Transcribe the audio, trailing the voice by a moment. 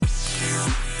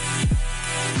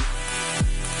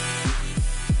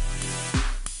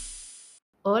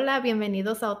Hola,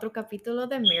 bienvenidos a otro capítulo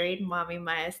de Married Mommy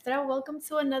Maestra. Welcome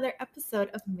to another episode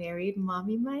of Married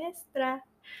Mommy Maestra.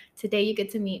 Today you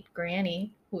get to meet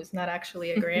Granny, who's not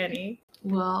actually a granny.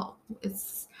 Well,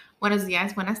 it's buenos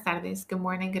días, buenas tardes, good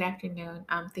morning, good afternoon.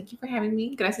 Thank you for having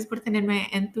me. Gracias por tenerme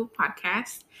en tu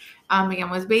podcast. Me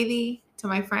llamo es Beatty. To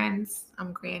my friends,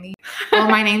 I'm Granny. Well,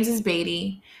 my name is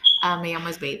Beatty. Me llamo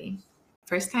es Beatty.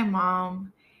 First time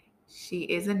mom. She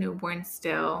is a newborn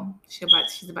still.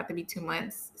 She's about to be 2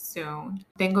 months soon.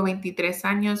 Tengo 23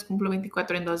 años, cumplo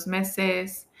 24 en 2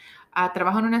 meses.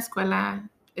 Trabajo en una escuela,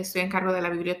 estoy en cargo de la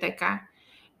biblioteca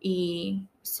y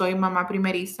soy mamá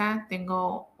primeriza.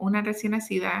 Tengo una recién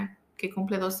nacida que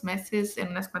cumple 2 meses en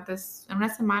una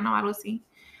semana o algo así.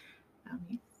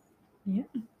 Yeah.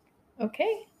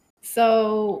 Okay.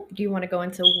 So, do you want to go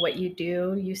into what you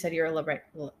do? You said you're a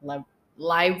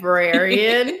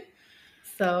librarian.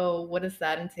 So, what does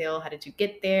that entail? How did you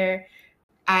get there?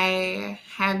 I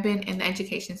have been in the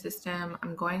education system.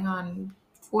 I'm going on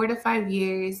 4 to 5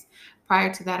 years.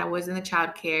 Prior to that, I was in the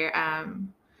childcare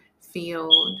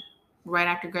field. Right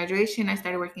after graduation, I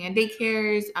started working at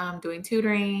daycares, doing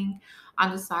tutoring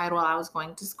on the side while I was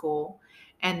going to school.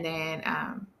 And then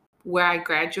where I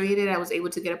graduated, I was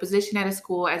able to get a position at a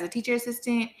school as a teacher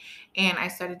assistant. And I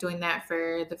started doing that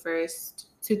for the first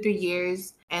 2-3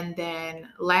 years. And then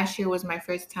last year was my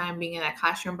first time being in that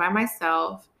classroom by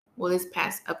myself. Well, this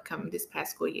past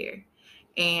school year.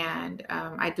 And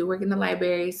I do work in the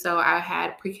library. So I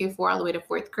had pre-K4 all the way to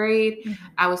 4th grade. Mm-hmm.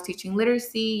 I was teaching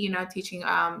literacy, teaching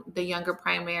the younger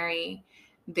primary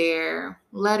their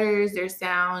letters, their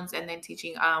sounds, and then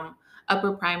teaching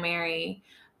upper primary,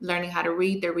 learning how to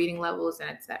read, their reading levels, and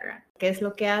etc. ¿Qué es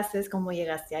lo que haces? ¿Cómo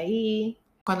llegaste ahí?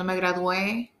 Cuando me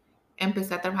gradué,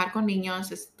 empecé a trabajar con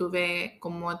niños. Estuve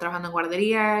como trabajando en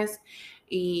guarderías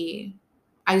y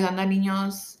ayudando a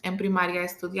niños en primaria,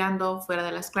 estudiando fuera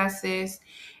de las clases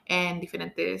en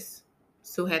diferentes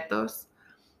sujetos.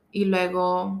 Y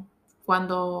luego,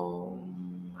 cuando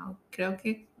creo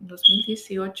que en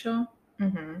 2018,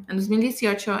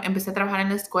 empecé a trabajar en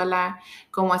la escuela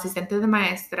como asistente de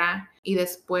maestra y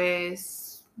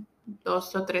después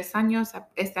 2 o 3 años,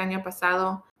 este año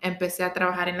pasado, empecé a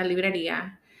trabajar en la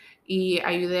librería y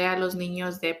ayudé a los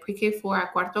niños de pre-K4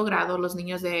 a 4º grado, los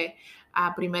niños de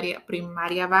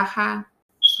primaria baja,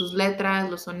 sus letras,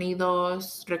 los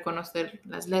sonidos, reconocer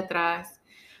las letras,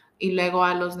 y luego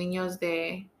a los niños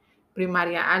de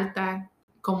primaria alta,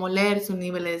 cómo leer, sus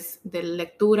niveles de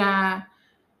lectura,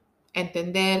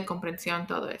 entender, comprensión,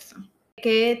 todo eso.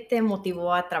 ¿Qué te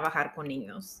motivó a trabajar con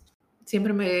niños?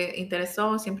 Siempre me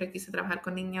interesó, siempre quise trabajar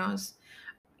con niños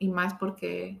y más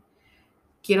porque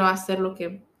quiero hacer lo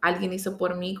que alguien hizo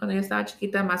por mí cuando yo estaba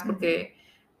chiquita, más porque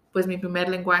pues mi primer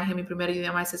lenguaje, mi primer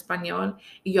idioma es español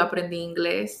y yo aprendí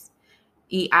inglés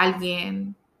y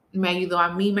alguien me ayudó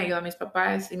a mí, me ayudó a mis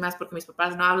papás y más porque mis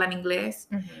papás no hablan inglés.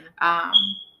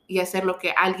 Y hacer lo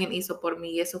que alguien hizo por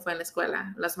mí, y eso fue en la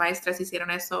escuela. Las maestras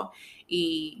hicieron eso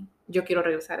y yo quiero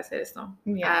regresar a hacer esto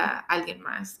a alguien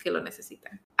más que lo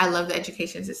necesita. I love the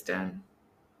education system.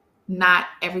 Not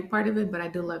every part of it, but I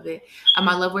do love it. I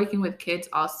love working with kids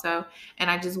also,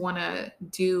 and I just want to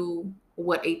do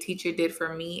what a teacher did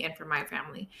for me and for my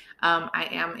family.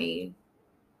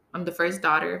 I'm the first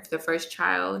daughter, the first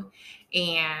child,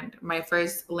 and my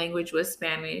first language was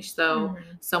Spanish. So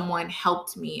someone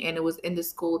helped me, and it was in the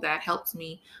school that helped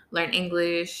me learn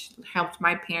English, helped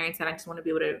my parents, and I just want to be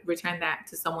able to return that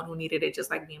to someone who needed it,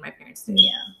 just like me and my parents did.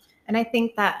 Yeah. And I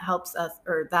think that helps us,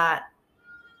 or that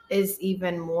is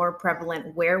even more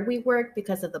prevalent where we work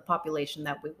because of the population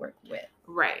that we work with.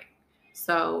 Right.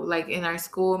 So like in our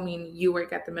school, you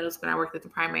work at the middle school and I worked at the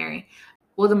primary.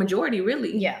 Well, the majority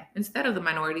really. Yeah. Instead of the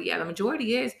minority. Yeah, the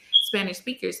majority is Spanish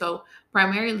speakers. So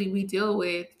primarily we deal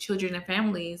with children and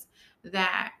families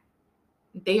that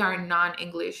they are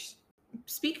non-English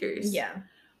speakers. Yeah.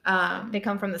 They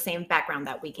come from the same background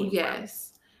that we came from.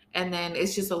 Yes. And then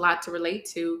it's just a lot to relate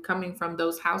to coming from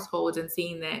those households and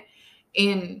seeing that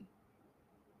in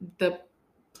the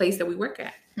place that we work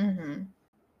at.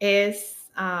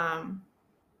 Es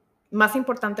más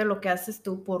importante lo que haces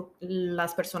tú por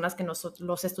las personas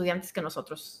los estudiantes que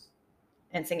nosotros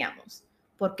enseñamos,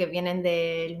 porque vienen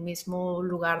del mismo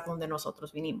lugar donde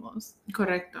nosotros vinimos.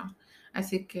 Correcto.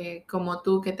 Así que como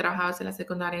tú que trabajabas en la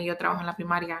secundaria y yo trabajo en la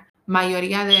primaria,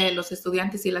 mayoría de los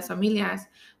estudiantes y las familias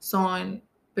son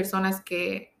personas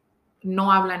que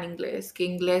no hablan inglés, que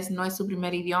inglés no es su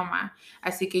primer idioma.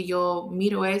 Así que yo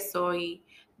miro eso y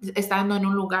estando en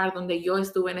un lugar donde yo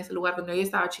estuve, en ese lugar donde yo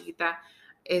estaba chiquita,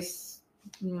 es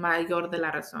mayor de la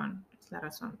razón. Es la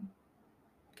razón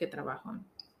que trabajo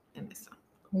en eso.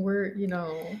 We're,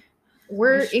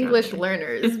 We're English struggling.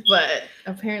 learners, but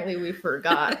apparently we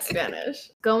forgot Spanish.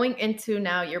 Going into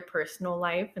now your personal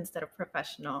life instead of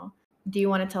professional, do you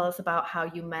want to tell us about how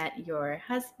you met your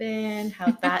husband,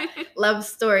 how that love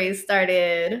story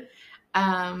started?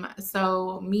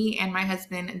 So me and my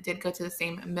husband did go to the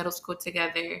same middle school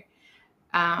together.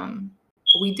 Um,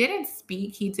 we didn't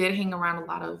speak. He did hang around a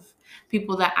lot of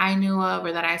people that I knew of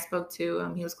or that I spoke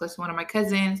to. He was close to one of my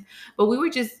cousins, but we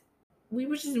just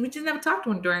never talked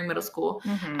to him during middle school.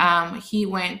 He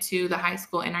went to the high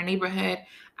school in our neighborhood.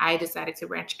 I decided to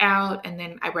branch out, and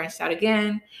then I branched out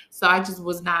again. So I just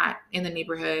was not in the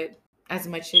neighborhood as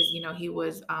much as he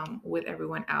was with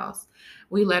everyone else.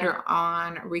 We later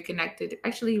on reconnected,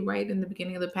 actually right in the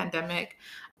beginning of the pandemic.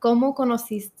 ¿Cómo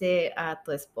conociste a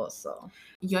tu esposo?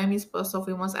 Yo y mi esposo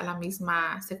fuimos a la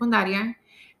misma secundaria.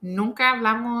 Nunca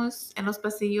hablamos en los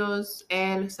pasillos.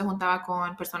 Él se juntaba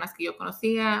con personas que yo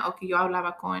conocía o que yo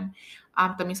hablaba con.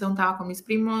 También se juntaba con mis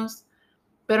primos,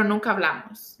 pero nunca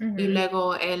hablamos. Y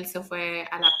luego él se fue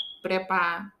a la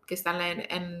prepa que está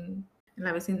en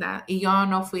la vecindad. Y yo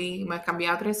no fui, me cambié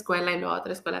a otra escuela y luego a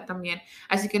otra escuela también.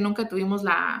 Así que nunca tuvimos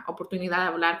la oportunidad de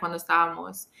hablar cuando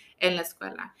estábamos en la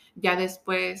escuela. Ya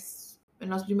después, en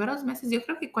los primeros meses, yo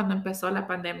creo que cuando empezó la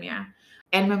pandemia,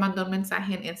 él me mandó un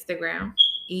mensaje en Instagram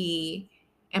y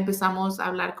empezamos a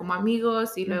hablar como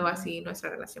amigos y luego así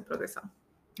nuestra relación progresó.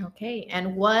 Okay,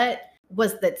 and what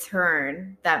was the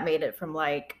turn that made it from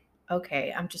like,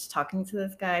 okay, I'm just talking to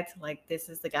this guy to like, this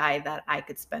is the guy that I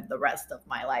could spend the rest of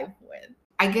my life with?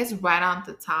 I guess right on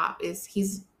the top is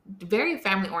he's very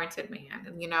family oriented man.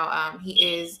 And,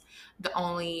 he is the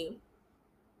only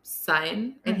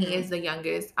son and he is the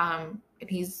youngest. And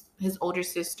his older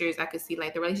sisters, I could see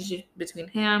like the relationship between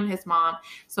him, his mom.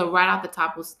 So right off the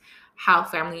top was how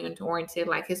family oriented,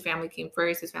 like his family came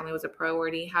first. His family was a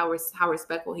priority. How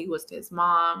respectful he was to his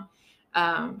mom.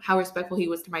 How respectful he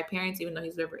was to my parents, even though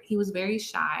he was very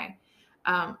shy.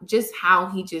 Just how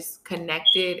he just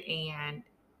connected and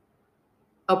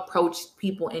approached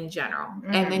people in general.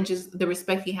 And then just the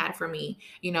respect he had for me,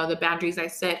 the boundaries I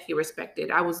set, he respected.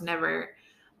 I was never,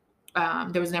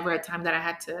 there was never a time that I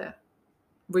had to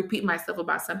repeat myself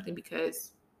about something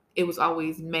because it was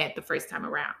always met the first time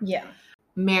around. Yeah.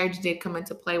 Marriage did come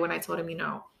into play when I told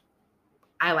him,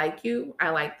 I like you, I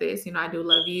like this, I do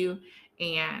love you.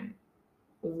 And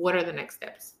what are the next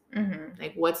steps?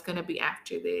 Like, what's going to be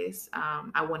after this?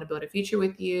 I want to build a future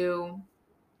with you.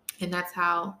 And that's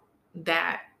how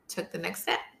that took the next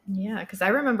step. Yeah, because I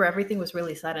remember everything was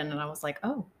really sudden and I was like,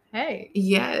 oh, hey.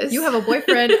 Yes. You have a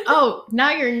boyfriend. Oh,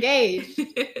 now you're engaged.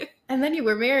 And then you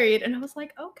were married. And I was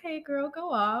like, okay, girl,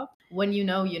 go off. When you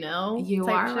know, You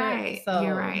are right. So,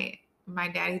 you're right. My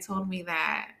daddy told me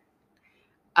that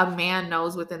a man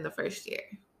knows within the first year.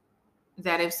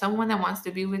 That if someone that wants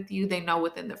to be with you, they know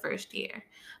within the first year.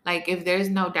 Like, if there's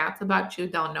no doubts about you,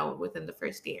 they'll know within the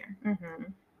first year.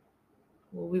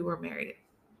 Well, we were married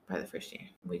by the first year.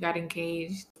 We got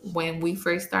engaged when we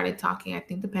first started talking. I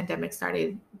think the pandemic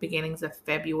started beginnings of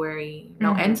February.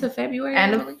 No, ends of February.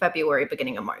 End of February,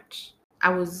 beginning of March. I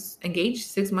was engaged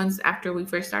 6 months after we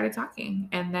first started talking.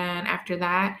 And then after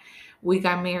that, we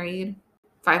got married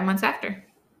 5 months after.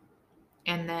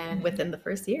 And then within the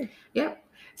first year. Yep.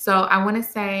 So I want to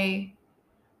say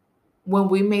when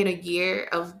we made a year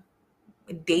of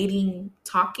dating,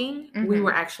 talking, we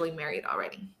were actually married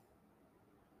already.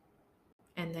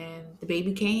 And then the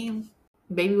baby came.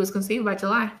 The baby was conceived by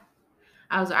July.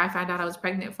 I found out I was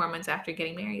pregnant 4 months after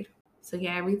getting married. So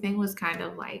yeah, everything was kind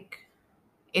of like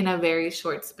in a very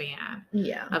short span.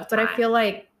 Yeah. Of time. But I feel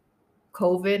like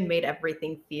COVID made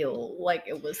everything feel like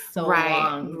it was so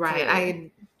long.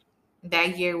 Right.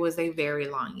 That year was a very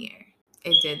long year.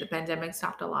 It did. The pandemic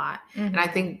stopped a lot. And I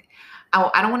think,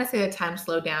 I don't want to say that time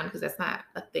slowed down because that's not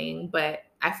a thing, but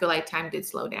I feel like time did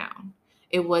slow down.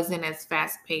 It wasn't as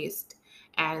fast paced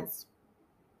as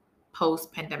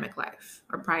post-pandemic life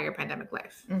or prior pandemic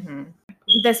life.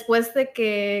 Después de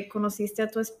que conociste a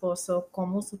tu esposo,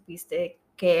 ¿cómo supiste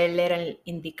que él era el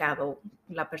indicado,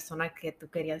 la persona que tú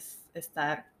querías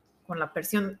estar, con la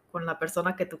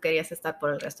persona que tú querías estar por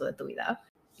el resto de tu vida?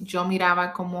 Yo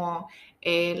miraba cómo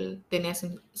él tenía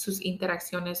sus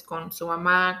interacciones con su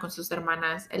mamá, con sus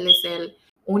hermanas. Él es el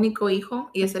único hijo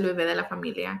y es el bebé de la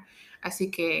familia. Así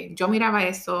que yo miraba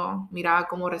eso, miraba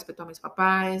cómo respetó a mis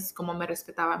papás, cómo me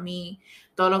respetaba a mí,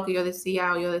 todo lo que yo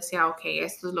decía, ok,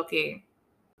 esto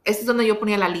es donde yo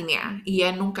ponía la línea. Y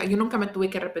yo nunca me tuve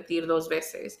que repetir 2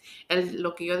 veces.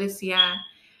 Lo que yo decía,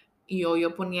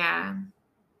 yo ponía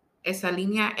esa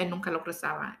línea, él nunca lo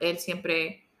cruzaba. Él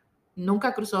siempre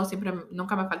nunca cruzó,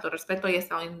 nunca me faltó respeto y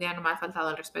hasta hoy en día no me ha faltado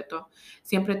el respeto.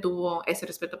 Siempre tuvo ese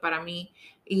respeto para mí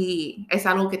y es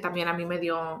algo que también a mí me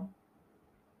dio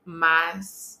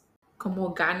más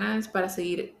como ganas para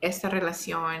seguir esta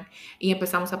relación y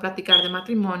empezamos a platicar de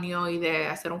matrimonio y de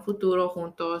hacer un futuro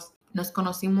juntos. Nos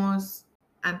conocimos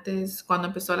antes cuando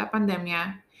empezó la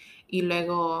pandemia y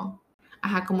luego,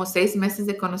 como 6 meses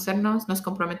de conocernos, nos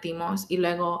comprometimos y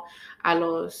luego a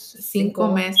los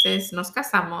 5 meses nos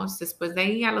casamos. Después de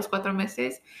ahí, a los 4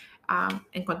 meses,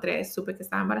 supe que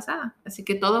estaba embarazada. Así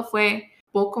que todo fue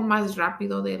poco más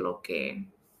rápido de lo que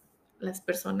las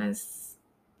personas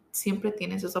siempre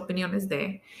tienen sus opiniones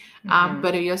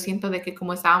pero yo siento de que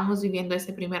como estábamos viviendo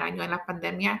ese primer año en la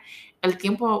pandemia, el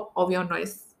tiempo, obvio,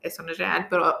 eso no es real,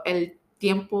 pero el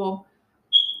tiempo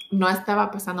no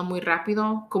estaba pasando muy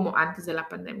rápido como antes de la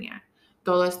pandemia.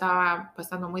 Todo estaba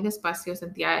pasando muy despacio,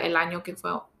 sentía el año que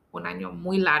fue un año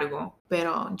muy largo,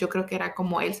 pero yo creo que era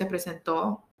como él se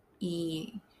presentó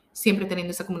y siempre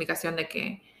teniendo esa comunicación de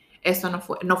que esto no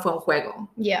fue un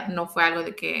juego, no fue algo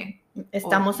de que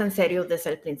estamos en serio desde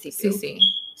el principio. Sí,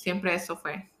 siempre eso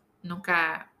fue.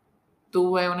 Nunca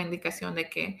tuve una indicación de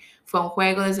que fue un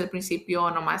juego desde el principio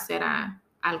o nomás era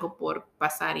algo por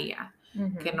pasaría,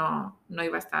 que no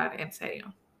iba a estar en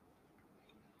serio.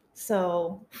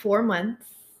 So 4 months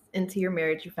into your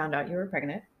marriage, you found out you were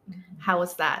pregnant. How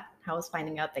was that? How was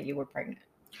finding out that you were pregnant?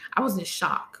 I was in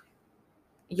shock.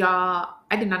 Y'all,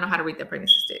 I did not know how to read the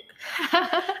pregnancy stick.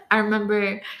 I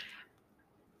remember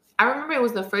it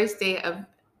was the first day of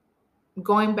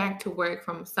going back to work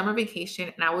from summer vacation,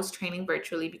 and I was training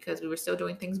virtually because we were still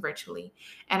doing things virtually.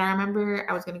 And I remember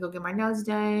I was going to go get my nails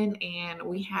done, and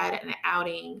we had an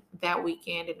outing that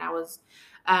weekend, and I was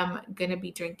going to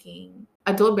be drinking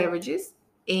adult beverages.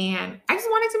 And I just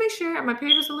wanted to make sure my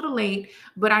period was a little late,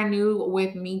 but I knew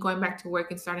with me going back to work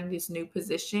and starting this new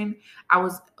position, I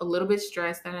was a little bit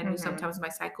stressed. And I knew sometimes my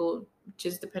cycle,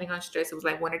 just depending on stress, it was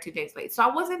like 1 or 2 days late. So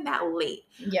I wasn't that late.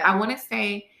 I want to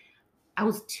say I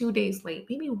was 2 days late,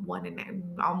 maybe 1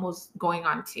 and almost going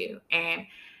on 2. And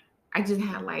I just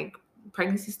had like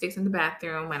pregnancy sticks in the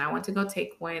bathroom and I went to go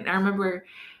take one. I remember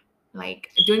like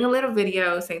doing a little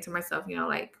video saying to myself,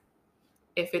 like,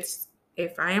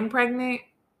 if I am pregnant,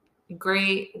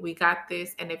 great, we got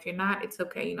this. And if you're not, it's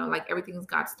okay. Like everything's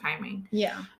God's timing.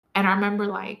 Yeah. And I remember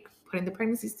like putting the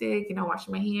pregnancy stick,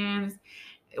 washing my hands,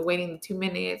 waiting 2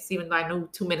 minutes, even though I knew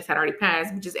 2 minutes had already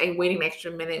passed, but just waiting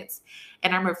extra minutes.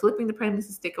 And I remember flipping the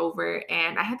pregnancy stick over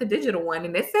and I had the digital one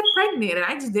and it said pregnant and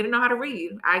I just didn't know how to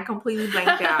read. I completely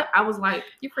blanked out. I was like,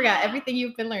 you forgot everything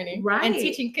you've been learning. Right. And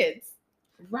teaching kids.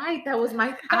 Right. That was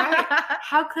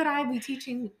how could I be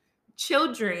teaching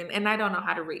children and I don't know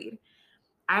how to read?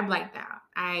 I blanked out.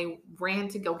 I ran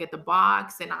to go get the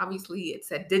box and obviously it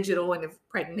said digital and if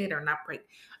pregnant or not pregnant.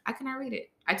 I could not read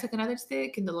it. I took another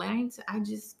stick and the lines,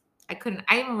 I couldn't.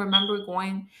 I even remember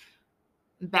going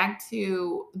back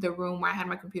to the room where I had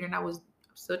my computer and I was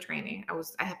still training.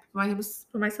 I had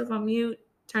put myself on mute,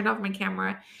 turned off my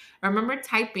camera. I remember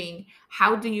typing,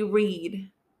 how do you read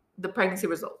the pregnancy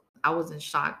result? I was in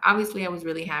shock. Obviously, I was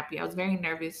really happy. I was very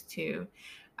nervous too,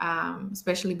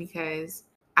 especially because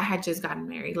I had just gotten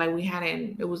married. Like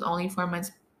it was only 4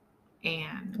 months.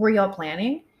 And were y'all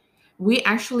planning? We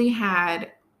actually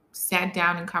had sat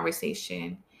down in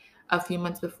conversation a few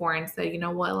months before and said, you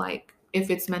know what, like if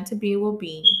it's meant to be, it will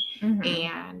be.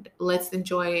 And let's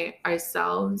enjoy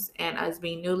ourselves and us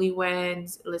being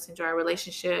newlyweds. Let's enjoy our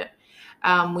relationship.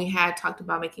 We had talked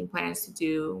about making plans to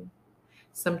do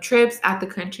some trips out the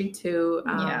country too.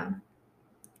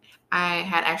 I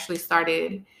had actually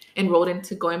enrolled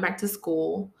into going back to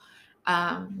school,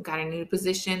 got a new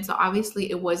position. So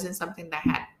obviously it wasn't something that I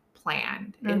had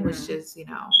planned. It was just,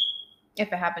 if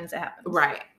it happens, it happens.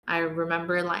 Right. I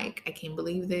remember like, I can't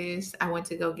believe this. I went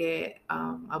to go get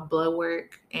a blood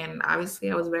work and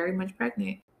obviously I was very much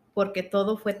pregnant. Porque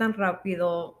todo fue tan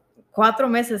rápido. 4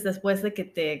 meses después de que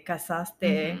te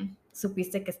casaste,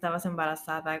 supiste que estabas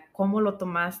embarazada. ¿Cómo lo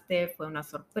tomaste? ¿Fue una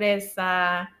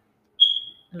sorpresa?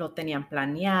 ¿Lo tenían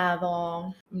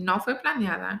planeado? No fue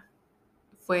planeada.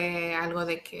 Fue algo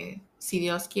de que si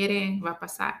Dios quiere va a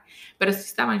pasar. Pero sí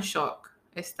estaba en shock.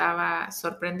 Estaba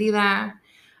sorprendida.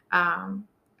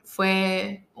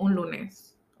 Fue un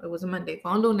lunes. It was a Monday.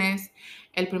 Fue un lunes.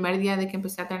 El primer día de que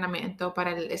empecé entrenamiento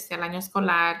para el año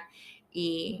escolar.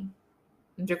 Y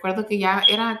recuerdo que ya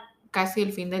era casi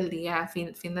el fin del día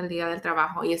del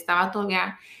trabajo. Y estaba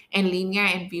todavía en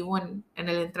línea, en vivo, en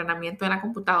el entrenamiento en la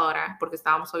computadora. Porque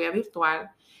estábamos todavía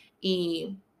virtual.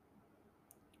 Y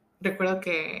recuerdo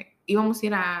que iba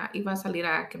a salir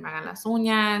a que me hagan las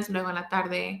uñas, luego en la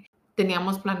tarde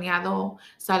teníamos planeado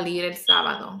salir el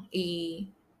sábado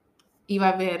y iba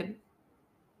a haber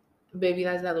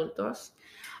bebidas de adultos.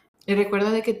 Y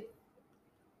recuerdo de que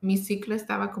mi ciclo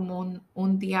estaba como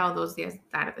un día o 2 días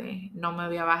tarde. No me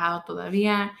había bajado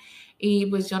todavía. Y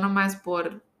pues yo nomás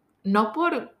no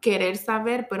por querer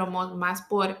saber, pero más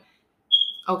por,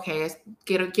 ok,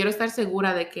 quiero estar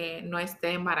segura de que no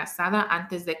esté embarazada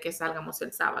antes de que salgamos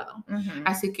el sábado.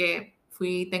 Así que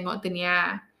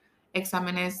tenía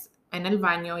exámenes en el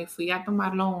baño y fui a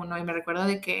tomarlo uno y me recuerdo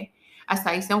de que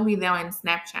hasta hice un video en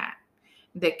Snapchat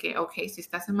de que, ok, si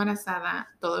estás embarazada,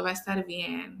 todo va a estar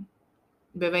bien,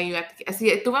 bebé. Así,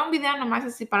 tuve un video nomás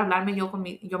así para hablarme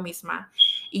yo misma.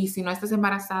 Y si no estás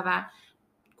embarazada,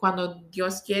 cuando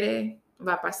Dios quiere,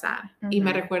 va a pasar. Y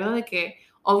me recuerdo de que,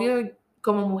 obvio,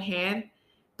 como mujer,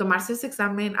 tomarse ese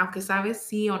examen, aunque sabes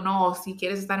sí o no, o si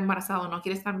quieres estar embarazada o no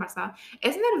quieres estar embarazada,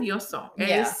 es nervioso.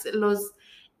 Yeah. Es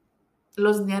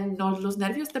los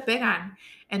nervios te pegan.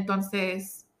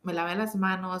 Entonces, me lavé las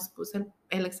manos, puse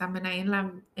el examen ahí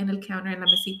en el counter, en la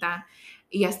mesita,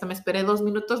 y hasta me esperé 2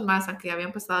 minutos más, aunque ya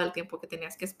habían pasado el tiempo que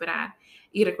tenías que esperar.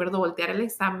 Y recuerdo voltear el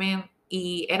examen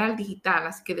y era el digital,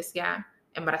 así que decía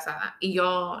embarazada. Y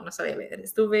yo no sabía leer,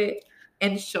 estuve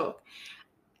en shock.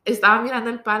 Estaba mirando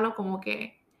el palo como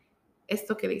que,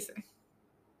 ¿esto qué dice?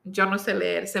 Yo no sé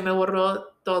leer, se me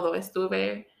borró todo,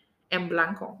 estuve en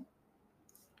blanco.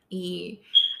 Y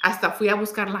hasta fui a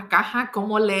buscar la caja,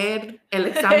 cómo leer el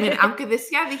examen, aunque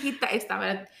decía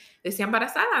decía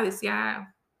embarazada,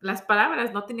 decía las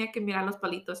palabras, no tenía que mirar los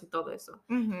palitos y todo eso.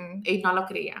 Y no lo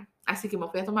creía. Así que me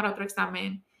fui a tomar otro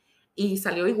examen y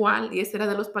salió igual. Y ese era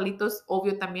de los palitos.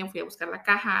 Obvio, también fui a buscar la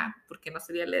caja porque no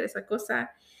sabía leer esa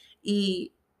cosa.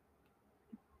 Y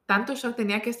tanto shock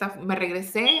tenía que me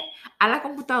regresé a la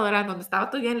computadora donde estaba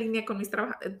todavía en línea con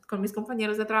mis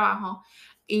compañeros de trabajo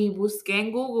y busqué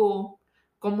en Google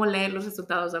cómo leer los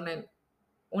resultados de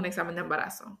un examen de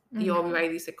embarazo. Y obvio ahí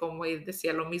dice cómo y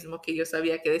decía lo mismo que yo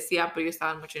sabía que decía, pero yo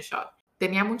estaba mucho en shock.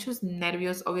 Tenía muchos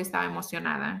nervios, obvio estaba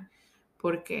emocionada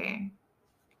porque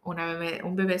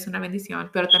un bebé es una bendición,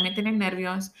 pero también tenía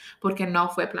nervios porque no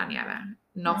fue planeada.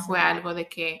 No fue algo de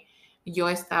que yo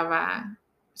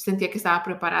sentía que estaba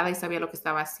preparada y sabía lo que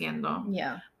estaba haciendo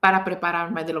para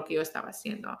prepararme de lo que yo estaba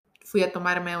haciendo. Fui a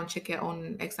tomarme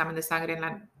un examen de sangre en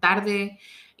la tarde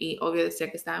y obvio decía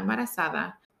que estaba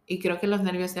embarazada. Y creo que los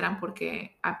nervios eran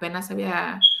porque apenas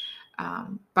había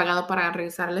pagado para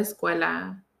regresar a la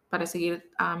escuela, para seguir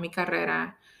mi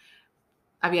carrera.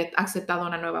 Había aceptado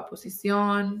una nueva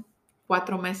posición,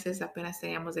 4 meses apenas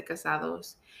teníamos de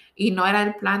casados y no era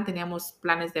el plan, teníamos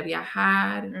planes de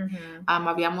viajar.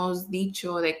 Habíamos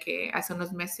dicho de que hace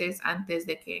unos meses antes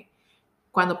de que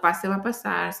cuando pase va a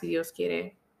pasar, si Dios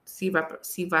quiere, sí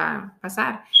va a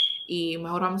pasar y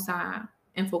mejor vamos a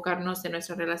enfocarnos en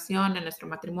nuestra relación, en nuestro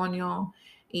matrimonio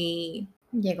y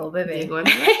llegó bebé. llegó el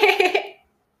bebé.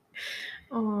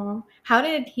 Oh, how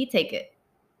did he take it?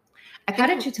 How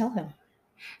did you tell him?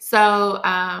 So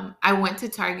I went to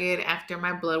Target after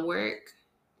my blood work.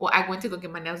 Well, I went to go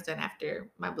get my nails done after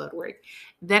my blood work.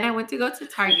 Then I went to go to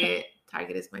Target.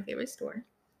 Target is my favorite store.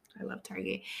 I love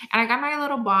Target. And I got my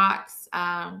little box.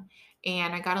 And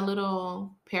I got a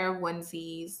little pair of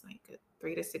onesies, like a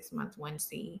 3 to 6 month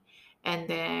onesie. And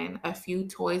then a few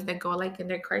toys that go like in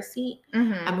their car seat.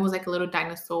 It was like a little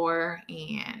dinosaur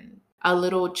and a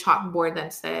little chalkboard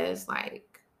that says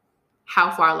like how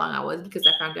far along I was because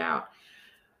I found out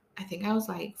I think I was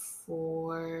like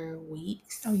 4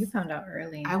 weeks. Oh, you found out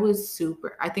early.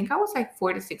 I think I was like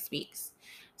 4 to 6 weeks.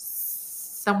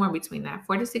 Somewhere between that.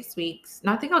 4 to 6 weeks.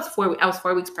 No, I think I was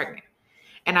 4 weeks pregnant.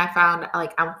 And I found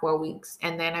like I'm 4 weeks.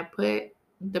 And then I put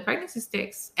the pregnancy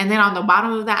sticks. And then on the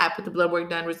bottom of that, I put the blood work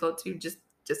done result too, just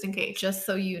in case. Just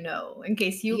so you know, in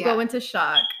case you go into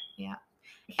shock. Yeah.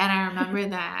 And I remember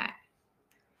that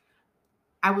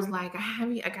I was like,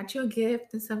 I got you a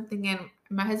gift and something. And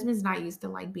my husband's not used to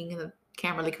like being in the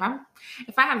camera. Like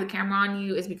if I have the camera on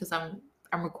you, it's because I'm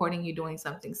recording you doing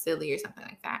something silly or something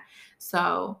like that.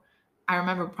 So I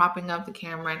remember propping up the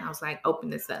camera and I was like, open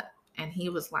this up. And he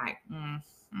was like,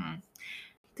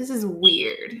 this is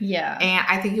weird. Yeah. And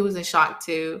I think he was in shock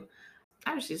too.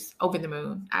 I was just over the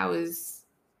moon. I was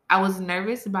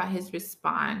nervous about his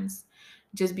response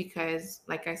just because,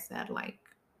 like I said, like,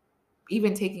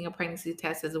 even taking a pregnancy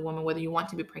test as a woman, whether you want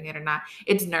to be pregnant or not,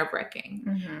 it's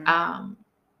nerve-wracking.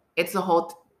 It's a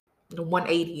whole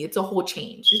 180. It's a whole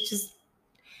change.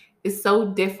 It's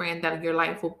so different that your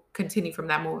life will continue from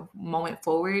that moment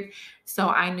forward. So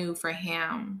I knew for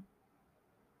him,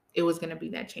 it was going to be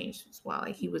that change as well.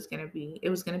 Like it was going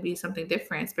to be something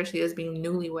different, especially as being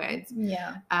newlyweds.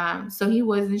 Yeah. So he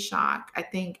was in shock. I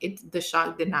think the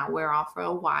shock did not wear off for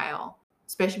a while,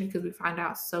 especially because we found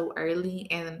out so early.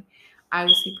 And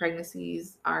obviously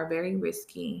pregnancies are very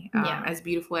risky. Yeah. As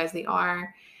beautiful as they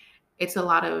are, it's a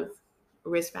lot of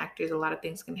risk factors. A lot of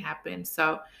things can happen.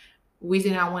 So we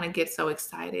did not want to get so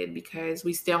excited because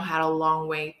we still had a long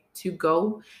way to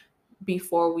go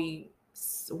before we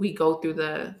go through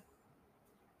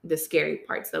the scary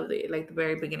parts of the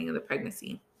very beginning of the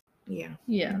pregnancy. Yeah.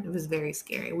 Yeah. It was very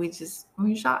scary. We were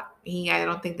in shock. I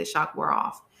don't think the shock wore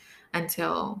off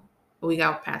until we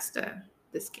got past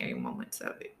the scary moments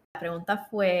of it. La pregunta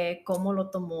fue, ¿cómo lo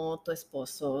tomó tu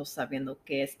esposo sabiendo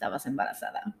que estabas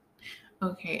embarazada?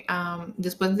 Ok,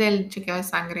 después del chequeo de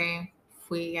sangre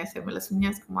fui a hacerme las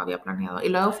uñas como había planeado. Y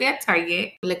luego fui a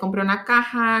Target, le compré una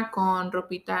caja con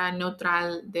ropita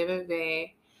neutral de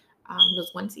bebé,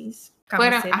 los onesies.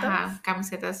 ¿Camisetas?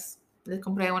 Camisetas. Les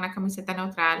compré una camiseta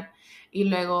neutral y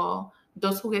luego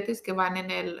 2 juguetes que van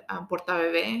en el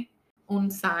portabebé, un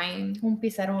sign. Un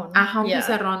pizarrón. Ajá, un Yeah.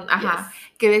 pizarrón, ajá,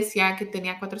 Yes. que decía que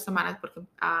tenía 4 semanas porque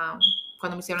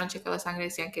cuando me hicieron el chequeo de sangre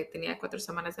decían que tenía 4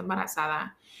 semanas de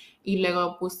embarazada. Y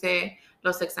luego puse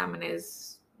los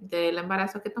exámenes del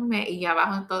embarazo que tomé y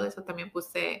abajo en todo eso también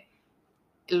puse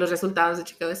los resultados del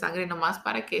chequeo de sangre nomás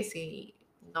para que si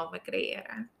no me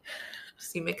creyera,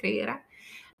 si me creyera.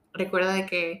 Recuerdo de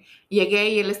que llegué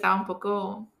y él estaba un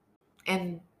poco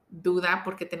en duda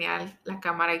porque tenía la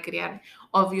cámara y quería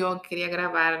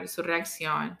grabar su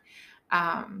reacción.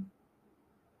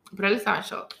 Pero él estaba en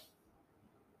shock.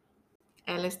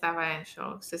 Él estaba en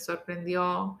shock, se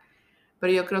sorprendió,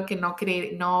 pero yo creo que no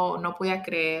podía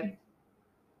creer.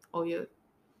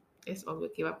 Es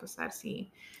obvio que iba a pasar si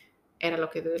era lo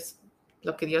que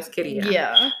Dios quería.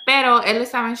 Yeah. Pero él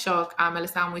estaba en shock, él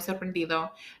estaba muy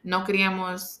sorprendido. No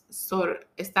queríamos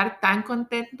estar tan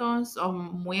contentos o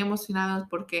muy emocionados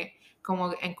porque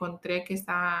como encontré que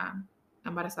estaba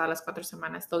embarazada a las 4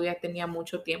 semanas, todavía tenía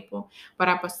mucho tiempo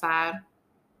para pasar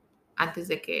antes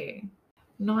de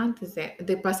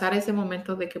pasar ese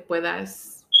momento de que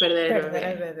puedas perder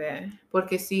el bebé.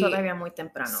 Porque sí. Todavía muy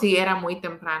temprano. Sí, era muy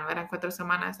temprano. Eran 4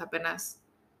 semanas, apenas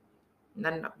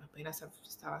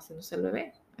estaba haciéndose el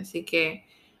bebé. Así que,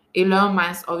 y luego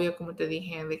más, obvio, como te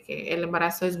dije, de que el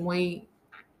embarazo es muy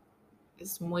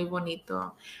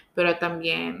bonito, pero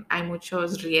también hay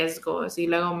muchos riesgos. Y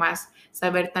luego más,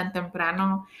 saber tan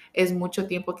temprano es mucho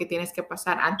tiempo que tienes que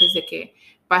pasar antes de que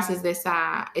pases de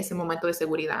ese momento de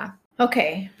seguridad.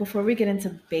 Okay, before we get into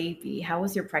baby, how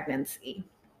was your pregnancy?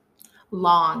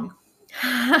 Long.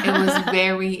 It was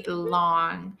very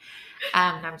long. No,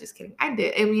 I'm just kidding. I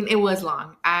did. I mean, it was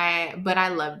long. But I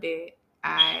loved it.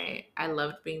 I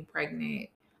loved being pregnant.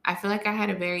 I feel like I had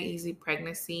a very easy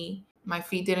pregnancy. My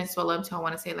feet didn't swell up till I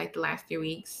want to say like the last 3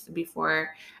 weeks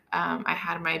before I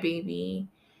had my baby.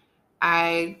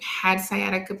 I had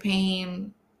sciatica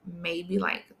pain maybe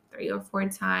like 3 or 4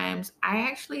 times. I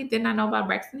actually did not know about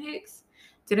Braxton Hicks.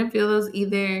 Didn't feel those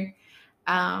either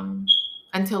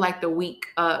until like the week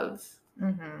of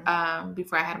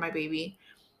before I had my baby.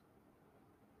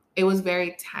 It was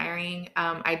very tiring.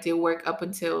 I did work up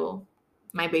until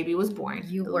my baby was born.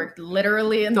 You worked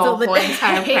literally until the whole day.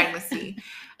 entire pregnancy.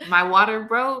 My water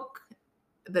broke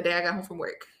the day I got home from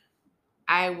work.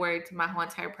 I worked my whole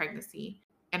entire pregnancy,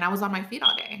 and I was on my feet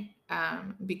all day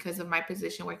because of my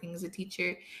position working as a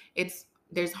teacher.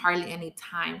 There's hardly any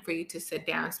time for you to sit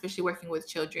down, especially working with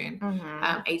children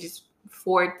ages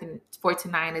 4 to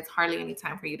 9. It's hardly any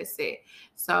time for you to sit.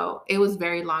 So it was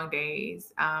very long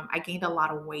days. I gained a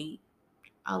lot of weight.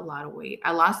 I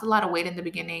lost a lot of weight in the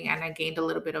beginning, and I gained a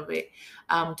little bit of it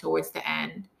towards the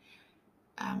end.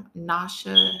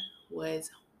 Nasha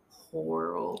was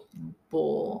horrible.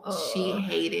 She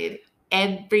hated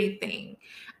everything.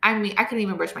 I mean, I couldn't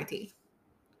even brush my teeth.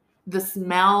 The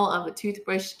smell of a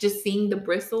toothbrush, just seeing the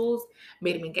bristles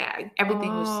made me gag.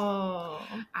 Everything was.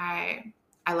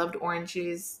 I loved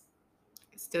oranges.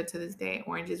 Still to this day,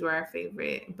 oranges were our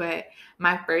favorite. But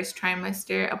my first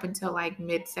trimester, up until like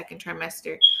mid-second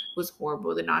trimester, was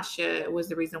horrible. The nausea was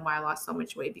the reason why I lost so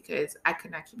much weight because I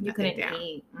could not keep nothing down.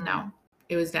 Eat. No,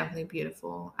 it was definitely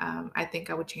beautiful. I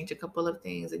think I would change a couple of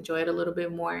things, enjoy it a little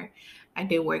bit more. I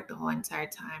did work the whole entire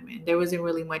time, and there wasn't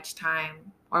really much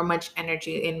time or much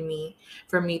energy in me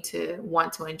for me to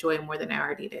want to enjoy it more than I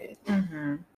already did.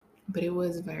 But it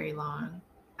was very long.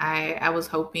 I was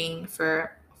hoping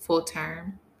for full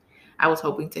term. I was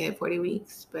hoping to hit 40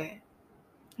 weeks, but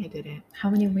I didn't.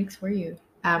 How many weeks were you?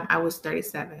 I was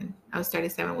 37. I was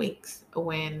 37 weeks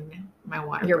when my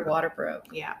water broke. Water broke.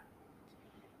 Yeah.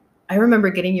 I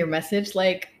remember getting your message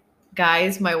like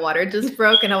guys, my water just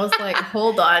broke. And I was like,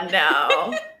 hold on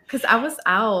now. Because I was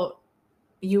out.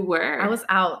 You were? I was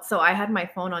out. So I had my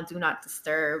phone on Do Not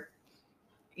Disturb.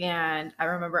 And I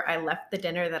remember I left the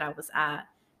dinner that I was at.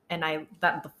 And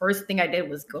the first thing I did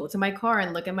was go to my car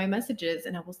and look at my messages.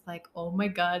 And I was like, oh my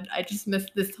God, I just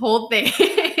missed this whole thing.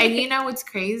 And you know what's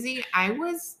crazy? I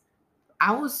was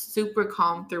super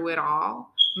calm through it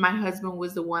all. My husband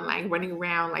was the one like running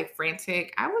around like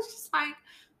frantic. I was just like,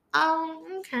 oh,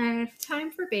 okay.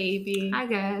 Time for baby. I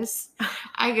guess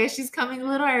she's coming a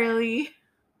little early.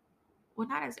 Well,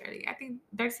 not as early. I think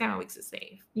 37 weeks is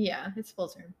safe. Yeah, it's full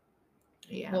term.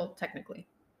 Yeah. Well, technically.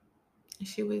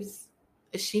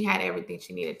 She had everything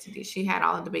she needed to do. She had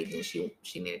all of the bathing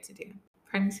she needed to do.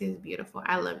 Pregnancy is beautiful.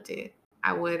 I loved it.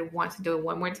 I would want to do it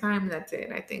one more time. That's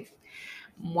it. I think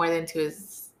more than 2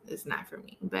 is not for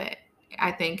me. But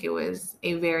I think it was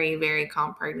a very, very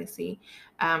calm pregnancy.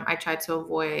 I tried to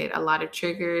avoid a lot of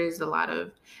triggers, a lot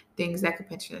of things that could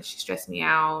potentially stress me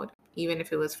out, even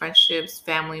if it was friendships,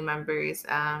 family members.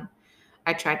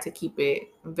 I tried to keep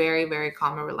it very, very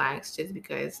calm and relaxed just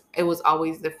because it was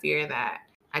always the fear that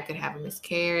I could have a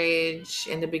miscarriage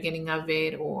in the beginning of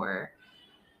it, or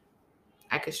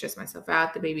I could stress myself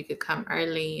out. The baby could come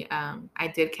early. I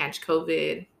did catch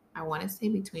COVID, I want to say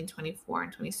between 24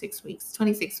 and 26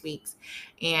 weeks.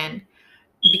 And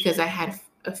because I had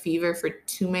a fever for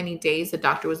too many days, the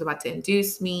doctor was about to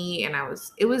induce me. And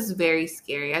it was very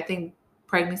scary. I think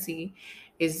pregnancy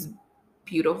is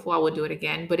beautiful. I would do it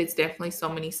again, but it's definitely so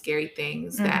many scary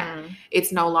things that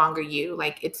it's no longer you.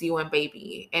 Like, it's you and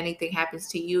baby. Anything happens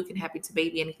to you can happen to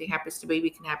baby. Anything happens to baby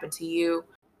can happen to you.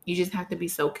 You just have to be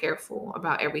so careful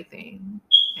about everything.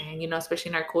 And, especially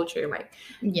in our culture, like,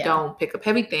 don't pick up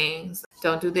heavy things.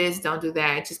 Don't do this, don't do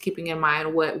that. Just keeping in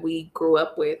mind what we grew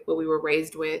up with, what we were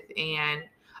raised with, and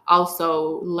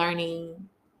also learning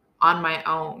on my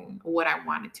own what I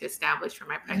wanted to establish for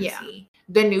my pregnancy.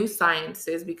 The new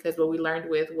sciences, because what we learned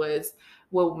was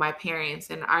my parents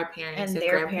and our parents and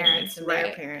their grandparents, parents and right?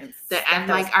 their parents. And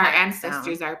like our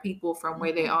ancestors, our people from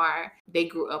where they are, they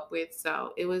grew up with.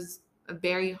 So it was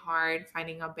very hard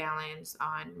finding a balance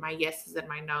on my yeses and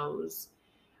my nos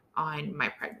on my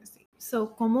pregnancy.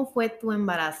 So, ¿cómo fue tu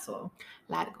embarazo?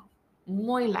 Largo,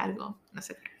 muy largo. No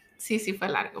sé. Sí fue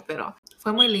largo, pero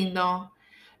fue muy lindo.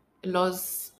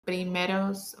 Los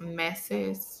primeros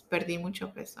meses perdí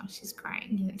mucho peso. She's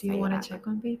crying. Yeah, do you want to check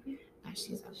on baby? No,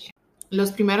 she's okay.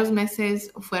 Los primeros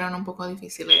meses fueron un poco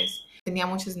difíciles. Tenía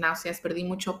muchas náuseas, perdí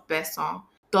mucho peso.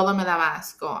 Todo me daba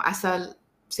asco. Hasta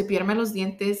cepillarme los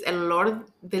dientes, el olor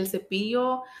del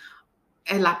cepillo,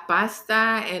 la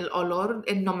pasta, el olor,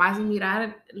 el nomás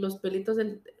mirar los pelitos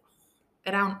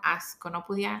era un asco. No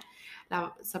podía.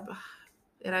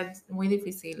 Era muy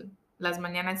difícil. Las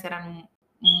mañanas eran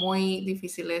muy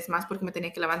difíciles, más porque me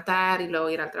tenía que levantar y luego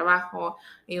ir al trabajo,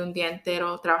 y un día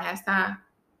entero trabajé hasta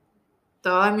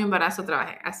todo mi embarazo,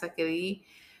 trabajé hasta que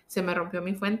se me rompió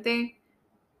mi fuente.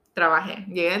 Trabajé,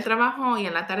 llegué del trabajo y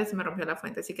en la tarde se me rompió la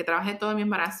fuente, así que trabajé todo mi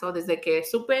embarazo desde que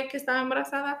supe que estaba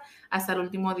embarazada hasta el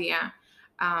último día.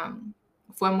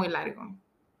 Fue muy largo,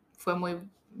 fue muy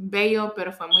bello,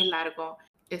 pero fue muy largo.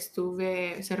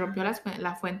 Se rompió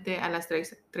la fuente a las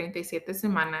 37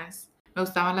 semanas. Me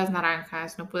gustaban las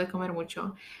naranjas, no pude comer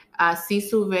mucho. Sí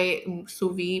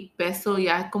subí peso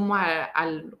ya como a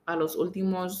las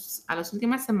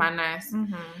últimas semanas,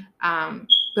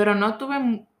 pero no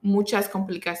tuve muchas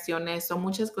complicaciones o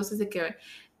muchas cosas de que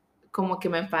como que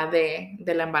me enfadé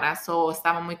del embarazo o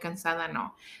estaba muy cansada,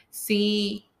 no.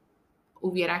 Sí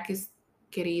hubiera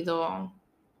querido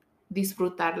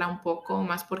disfrutarla un poco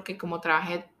más porque como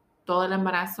trabajé todo el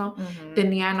embarazo,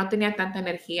 no tenía tanta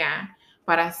energía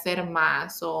para hacer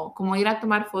más o como ir a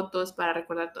tomar fotos para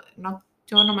recordar todo. No,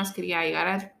 yo nomás quería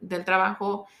llegar del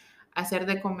trabajo, hacer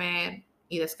de comer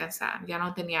y descansar. Ya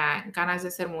no tenía ganas de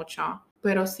hacer mucho,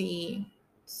 pero sí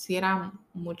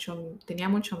tenía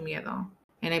mucho miedo.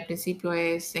 En el principio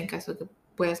es en caso que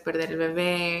puedas perder el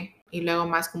bebé, y luego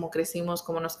más como crecimos,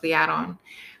 como nos criaron,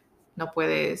 no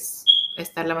puedes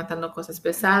estar levantando cosas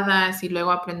pesadas, y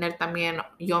luego aprender también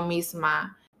yo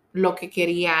misma lo que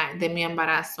quería de mi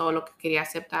embarazo, lo que quería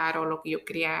aceptar o lo que yo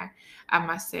quería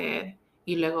hacer,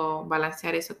 y luego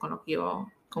balancear eso con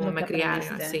como me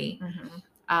criaron. Sí.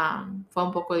 Fue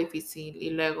un poco difícil, y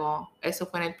luego eso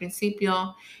fue en el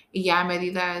principio, y ya a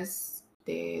medidas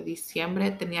de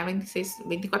diciembre tenía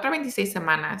 24 a 26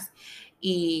 semanas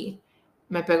y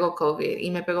me pegó COVID,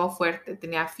 y me pegó fuerte.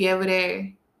 Tenía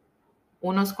fiebre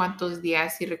unos cuantos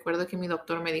días, y recuerdo que mi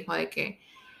doctor me dijo de que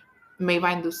me iba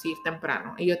a inducir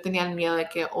temprano, y yo tenía el miedo de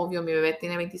que, obvio, mi bebé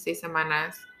tiene 26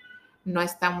 semanas, no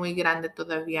está muy grande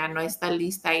todavía, no está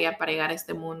lista ella para llegar a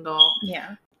este mundo.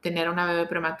 Yeah. Tener una bebé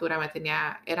prematura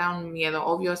era un miedo.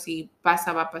 Obvio, si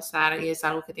pasa, va a pasar y es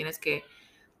algo que tienes que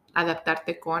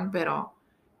adaptarte con, pero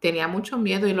tenía mucho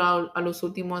miedo y luego a los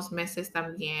últimos meses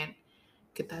también.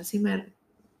 ¿Qué tal si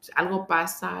algo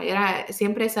pasa? Era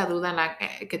siempre esa duda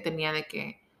que tenía de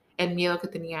que el miedo que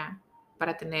tenía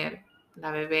para tener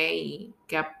la bebé y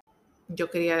que yo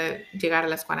quería llegar a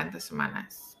las 40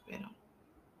 semanas, pero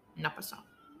no pasó.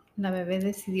 La bebé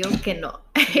decidió que no.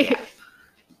 Yeah.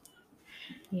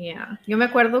 Yeah. Yo me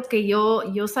acuerdo que yo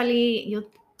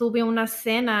tuve una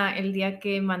cena el día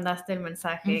que mandaste el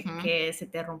mensaje que se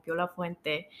te rompió la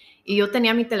fuente y yo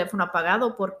tenía mi teléfono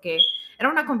apagado porque era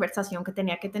una conversación que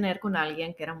tenía que tener con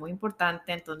alguien que era muy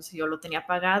importante, entonces yo lo tenía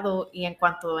apagado y en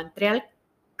cuanto entré al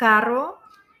carro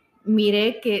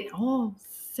miré que,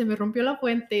 se me rompió la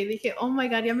fuente y dije, oh my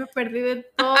God, ya me perdí de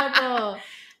todo.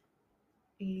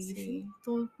 Y sí,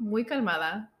 estuve muy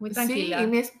calmada, muy tranquila. Sí, y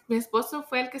mi esposo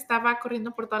fue el que estaba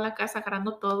corriendo por toda la casa,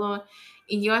 agarrando todo,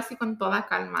 y yo así con toda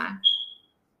calma.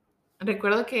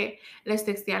 Recuerdo que les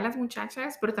texté a las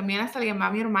muchachas, pero también hasta le llamaba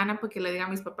a mi hermana porque le diga a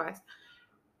mis papás,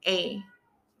 hey,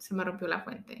 se me rompió la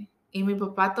fuente. Y mi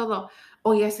papá todo,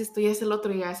 oye, es esto, y es el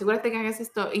otro, ya, asegúrate que hagas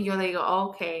esto. Y yo le digo,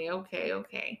 okay.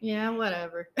 Yeah,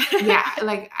 whatever. Yeah,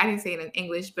 like, I didn't say it in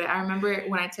English, but I remember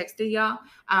when I texted y'all,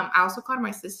 I also called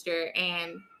my sister,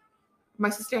 and my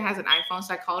sister has an iPhone,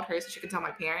 so I called her so she could tell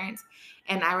my parents.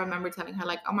 And I remember telling her,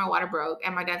 like, oh, my water broke.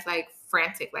 And my dad's like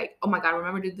frantic, like, oh my God,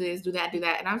 remember to do this, do that, do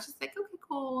that. And I was just like, okay,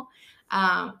 cool.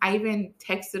 I even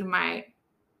texted my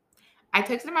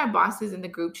bosses in the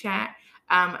group chat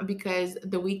because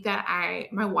the week that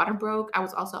my water broke, I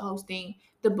was also hosting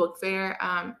the book fair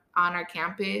on our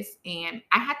campus, and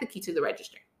I had the key to the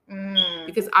register.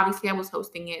 Because obviously I was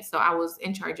hosting it, so I was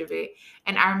in charge of it.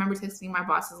 And I remember texting my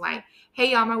bosses like,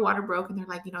 hey, y'all, my water broke. And they're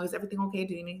like, is everything okay?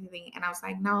 Do you need anything? And I was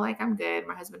like, no, like, I'm good.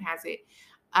 My husband has it.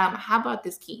 How about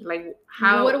this key? Like,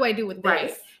 what do I do with this?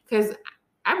 Right. Because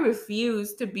I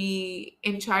refuse to be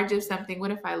in charge of something.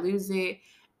 What if I lose it?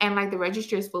 And like the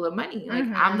register is full of money. Like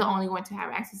I'm the only one to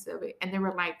have access to it. And they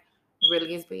were like,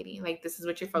 really, is Beatty? Like, this is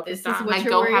what you're focused on? Like,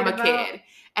 go have a kid.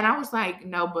 And I was like,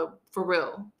 no, but for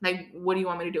real, like, what do you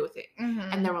want me to do with it?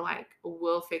 And they were like,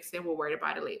 we'll fix it. We'll worry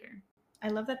about it later. I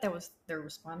love that was their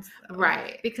response, though.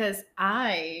 Right. Because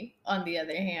I, on the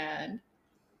other hand,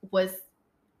 was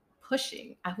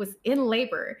pushing. I was in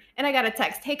labor and I got a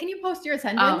text, hey, can you post your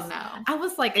attendance? Oh, no. I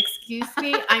was like, excuse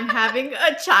me, I'm having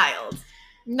a child.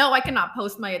 No, I cannot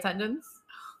post my attendance.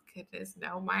 Oh, goodness,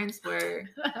 no. Mine's were...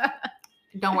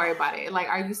 Don't worry about it. Like,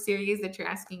 are you serious that you're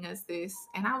asking us this?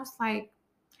 And I was like,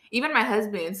 even my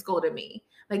husband scolded me.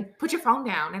 Like, put your phone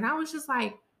down. And I was just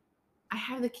like, I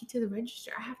have the key to the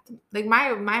register. I have to, like,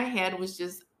 my head was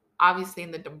just obviously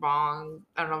in the wrong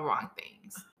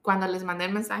things. Cuando les mandé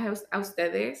el mensaje a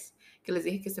ustedes, que les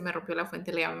dije que se me rompió la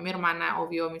fuente, le llamé a mi hermana,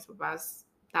 obvio, mis papás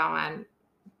estaban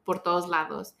por todos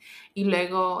lados. Y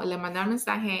luego le mandé un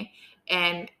mensaje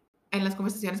en las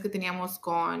conversaciones que teníamos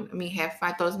con mi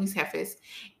jefa, todos mis jefes,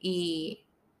 y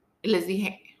les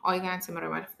dije, oigan, se me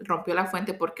rompió la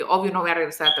fuente porque obvio no voy a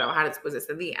regresar a trabajar después de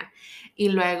ese día. Y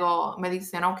luego me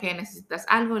dicen, ok, ¿necesitas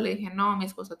algo? Le dije, no, mi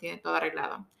esposo tiene todo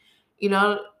arreglado. Y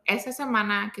luego, esa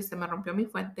semana que se me rompió mi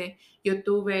fuente, yo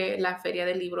tuve la feria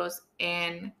de libros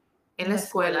en la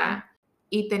escuela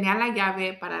y tenía la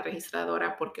llave para la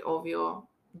registradora porque obvio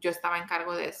yo estaba en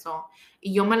cargo de eso.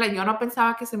 Y yo no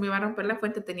pensaba que se me iba a romper la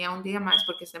fuente, tenía un día más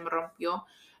porque se me rompió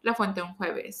la fuente un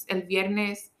jueves. El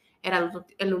viernes era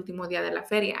el último día de la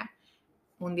feria,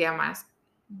 un día más.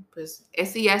 Pues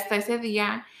hasta ese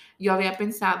día yo había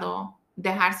pensado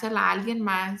dejársela a alguien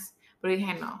más, pero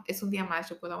dije, no, es un día más,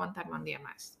 yo puedo aguantarme un día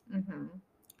más.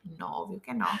 No, obvio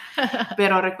que no.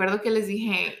 Pero recuerdo que les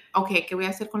dije, ok, ¿qué voy a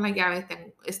hacer con la llave?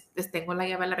 Tengo la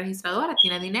llave de la registradora,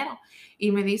 tiene dinero.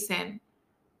 Y me dicen,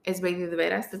 es baby, ¿de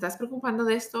veras? ¿Te estás preocupando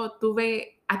de esto?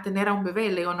 Tuve a tener a un bebé.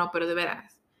 Le digo, no, pero ¿de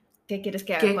veras? ¿Qué quieres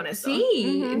que haga con esto?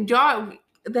 Sí, yo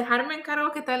dejarme en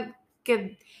cargo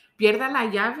que pierda la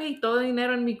llave y todo el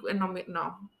dinero en mi...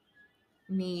 No,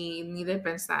 ni de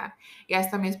pensar. Y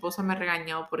hasta mi esposa me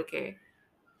regañó porque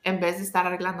en vez de estar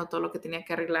arreglando todo lo que tenía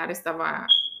que arreglar, estaba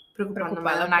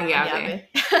preocupándome de una llave.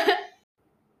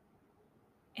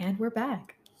 And we're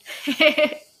back.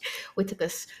 We took a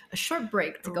short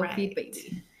break to go feed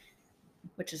baby,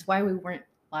 which is why we weren't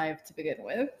live to begin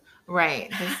with. Right,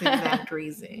 that's the exact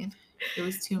reason. It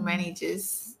was too many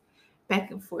just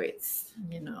back and forths.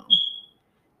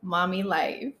 Mommy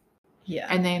life. Yeah.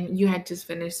 And then you had just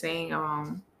finished saying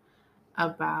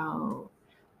about...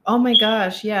 Oh my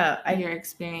gosh, yeah. Your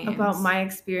experience. About my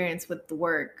experience with the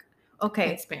work.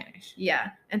 Okay. in Spanish.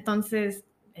 Yeah. Entonces,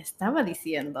 estaba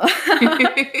diciendo.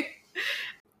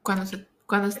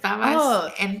 Cuando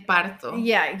estabas en parto.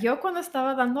 Yeah, yo cuando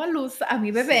estaba dando a luz a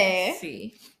mi bebé,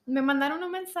 Sí. me mandaron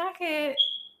un mensaje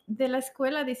de la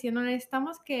escuela diciendo,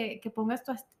 necesitamos que pongas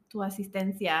tu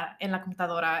asistencia en la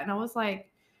computadora. And I was like,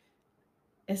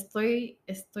 estoy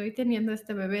teniendo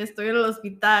este bebé, estoy en el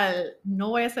hospital, no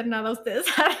voy a hacer nada, ustedes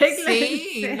arreglense.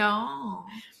 Sí, no.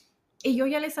 Y yo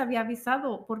ya les había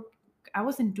avisado, porque I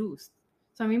was induced.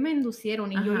 So, a mí me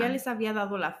inducieron y yo ya Ajá. les había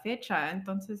dado la fecha,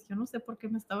 entonces yo no sé por qué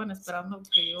me estaban esperando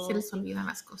que yo... Se les olvidan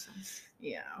las cosas.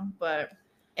 Yeah, but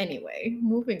anyway,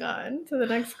 moving on to the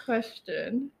next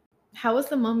question. How was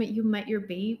the moment you met your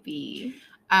baby?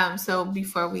 So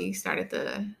before we started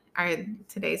our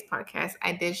today's podcast,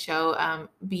 I did show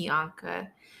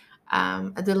Bianca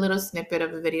the little snippet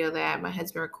of a video that my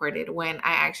husband recorded when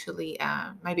I actually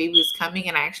my baby was coming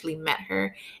and I actually met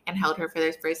her and held her for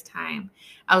the first time.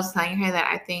 I was telling her that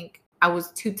I think I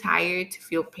was too tired to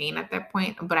feel pain at that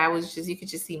point, but you could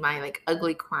just see my like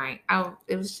ugly crying.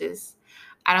 It was just,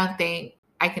 I don't think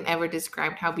I can ever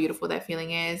describe how beautiful that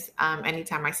feeling is.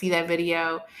 Anytime I see that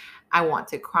video, I want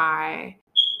to cry.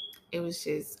 It was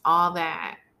just all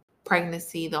that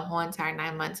pregnancy, the whole entire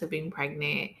 9 months of being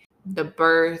pregnant, the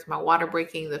birth, my water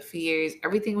breaking, the fears,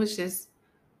 everything was just,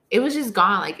 it was just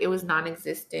gone. Like it was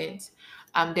non-existent.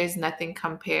 There's nothing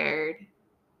compared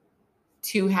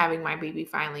to having my baby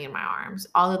finally in my arms.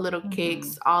 All the little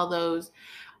kicks, all those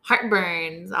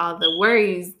heartburns, all the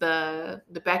worries, the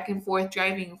back and forth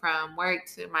driving from work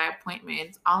to my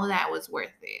appointments, all of that was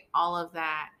worth it. All of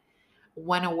that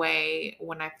went away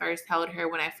when I first held her,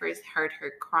 when I first heard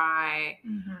her cry.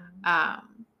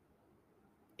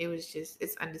 It was just,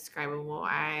 it's indescribable.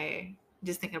 I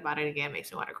just thinking about it again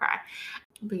makes me want to cry.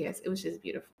 But yes, it was just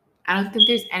beautiful. I don't think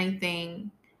there's anything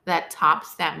that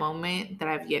tops that moment that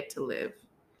I've yet to live.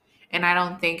 And I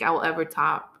don't think I will ever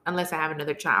top, unless I have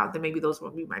another child, then maybe those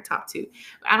will be my top two.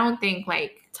 But I don't think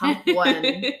like top one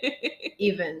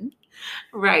even.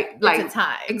 Right. It's like a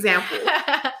tie. Example.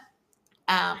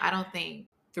 I don't think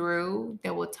through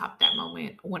that will top that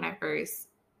moment when I first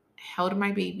held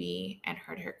my baby and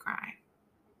heard her cry.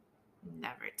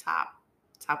 Never top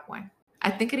one.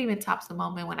 I think it even tops the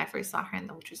moment when I first saw her in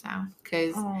the ultrasound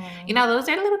because those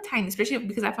are little tiny, especially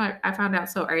because I found out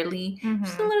so early.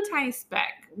 Just a little tiny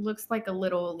speck. Looks like a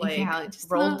little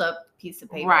just rolled up piece of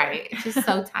paper. Right, it's just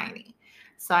so tiny.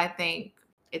 So I think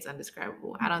it's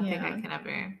indescribable. I don't think I can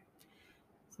ever.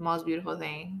 It's the most beautiful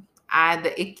thing.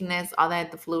 The ickiness, all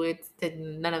that, the fluids,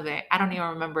 none of it. I don't even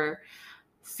remember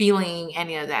feeling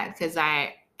any of that because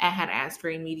I had asked for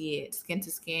immediate skin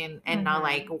to skin and not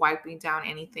like wiping down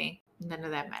anything. None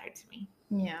of that mattered to me.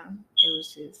 Yeah.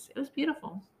 It was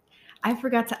beautiful. I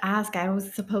forgot to ask. I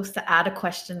was supposed to add a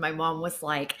question. My mom was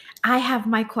like, I have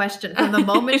my question. From the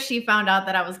moment she found out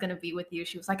that I was going to be with you,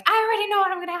 she was like, I already know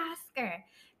what I'm going to ask her.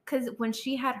 Because when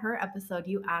she had her episode,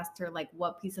 you asked her, like,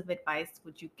 what piece of advice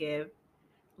would you give,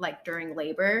 like, during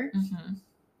labor?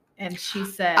 And she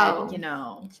said,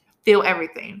 feel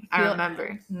everything. I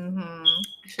remember. I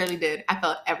surely did. I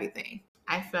felt everything.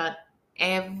 I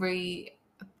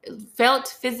felt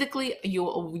physically, you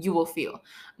will feel.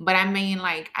 But I mean,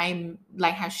 like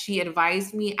how she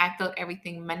advised me, I felt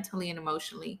everything mentally and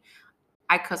emotionally.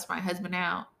 I cussed my husband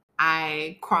out.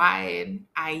 I cried.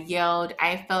 I yelled.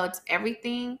 I felt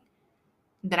everything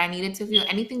that I needed to feel.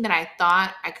 Anything that I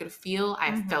thought I could feel,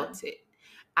 I felt it.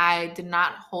 I did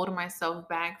not hold myself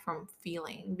back from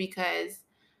feeling because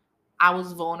I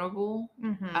was vulnerable.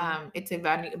 It's a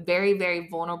very, very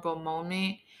vulnerable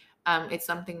moment. It's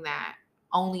something that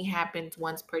only happens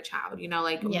once per child.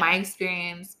 My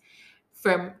experience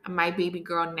for my baby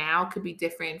girl now could be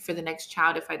different for the next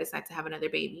child if I decide to have another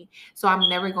baby. So I'm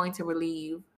never going to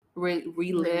relive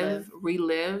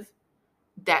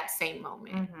that same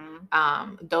moment.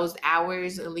 Those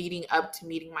hours leading up to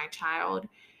meeting my child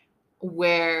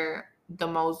were the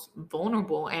most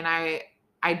vulnerable, and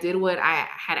I did what I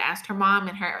had asked her mom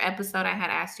in her episode. I had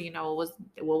asked her,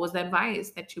 what was the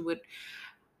advice that you would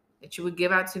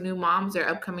give out to new moms or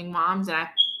upcoming moms, and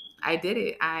I did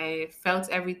it. I felt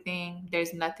everything.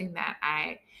 There's nothing that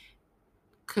I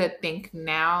could think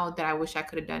now that I wish I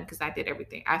could have done because I did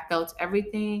everything. I felt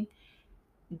everything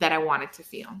that I wanted to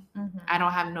feel. I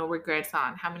don't have no regrets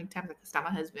on how many times I could stop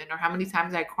my husband or how many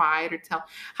times I cried or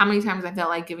how many times I felt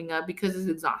like giving up because it's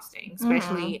exhausting,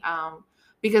 especially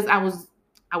because I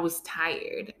was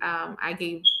tired.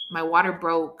 My water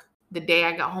broke the day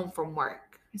I got home from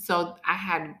work. So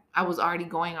I was already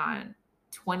going on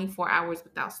 24 hours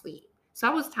without sleep. So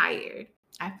I was tired.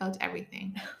 I felt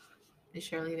everything. It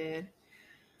surely did.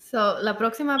 So, la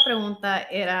próxima pregunta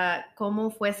era,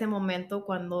 ¿cómo fue ese momento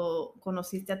cuando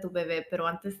conociste a tu bebé? Pero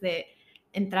antes de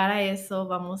entrar a eso,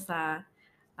 vamos a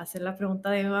hacer la pregunta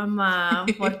de mi mamá,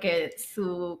 porque en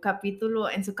su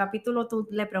capítulo tú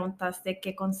le preguntaste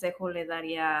qué consejo le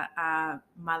daría a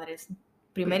madres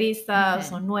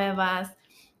primerizas o Ujú. nuevas,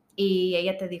 y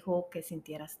ella te dijo que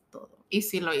sintieras todo. Y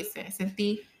sí lo hice,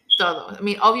 sentí todo.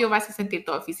 Obvio vas a sentir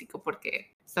todo físico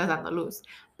porque estás dando luz,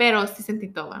 pero sí sentí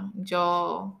todo.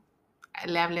 Yo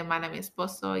le hablé mal a mi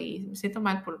esposo y me siento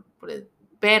mal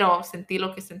pero sentí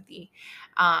lo que sentí.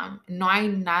 No hay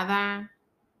nada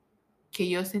que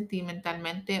yo sentí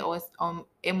mentalmente o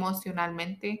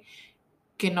emocionalmente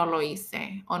que no lo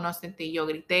hice o no sentí. Yo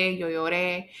grité, yo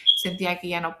lloré, sentía que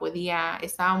ya no podía,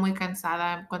 estaba muy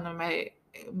cansada cuando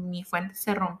mi fuente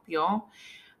se rompió.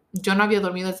 Yo no había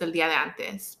dormido desde el día de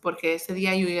antes, porque ese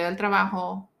día yo llegué del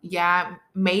trabajo, ya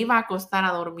me iba a acostar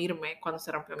a dormirme cuando se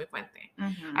rompió mi fuente.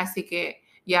 Ujú. Así que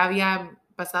ya había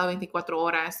pasado 24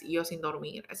 horas y yo sin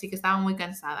dormir, así que estaba muy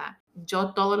cansada.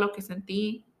 Yo todo lo que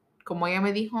sentí, como ella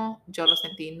me dijo, yo lo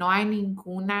sentí. No hay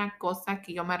ninguna cosa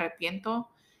que yo me arrepiento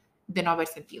de no haber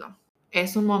sentido.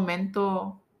 Es un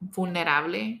momento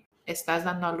vulnerable. Estás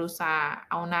dando a luz a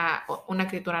una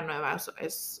criatura nueva,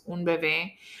 es un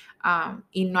bebé,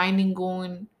 y no hay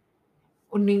ninguna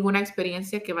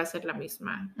experiencia que va a ser la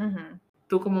misma. Ujú.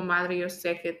 Tú como madre, yo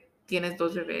sé que tienes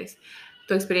 2 bebés.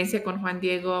 Tu experiencia con Juan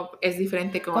Diego es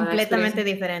diferente como la Completamente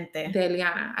experiencia diferente. de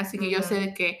Eliana. Así que yo sé Ujú.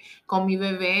 de que con mi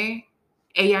bebé,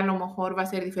 ella a lo mejor va a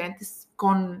ser diferente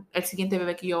con el siguiente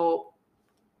bebé que yo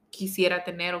quisiera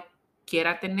tener o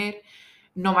quiera tener,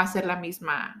 no va a ser la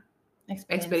misma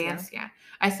Experiencia. experiencia.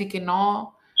 Así que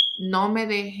no me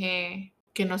dejé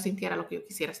que no sintiera lo que yo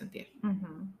quisiera sentir.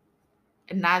 Ujú.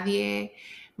 Nadie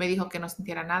me dijo que no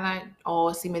sintiera nada,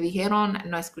 o si me dijeron,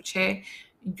 no escuché.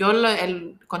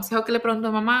 El consejo que le pregunto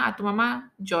a tu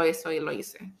mamá, yo eso lo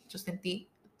hice. Yo sentí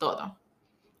todo.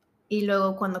 Y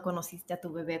luego cuando conociste a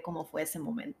tu bebé, ¿cómo fue ese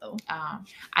momento?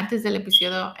 Antes del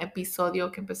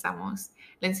episodio que empezamos,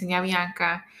 le enseñé a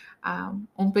Bianca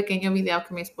un pequeño video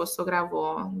que mi esposo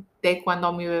grabó de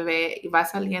cuando mi bebé iba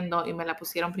saliendo y me la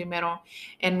pusieron primero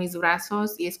en mis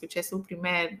brazos y escuché su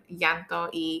primer llanto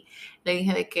y le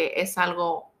dije de que es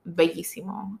algo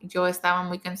bellísimo. Yo estaba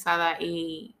muy cansada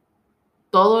y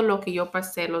todo lo que yo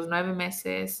pasé, los 9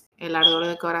 meses, el ardor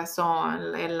del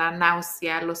corazón, la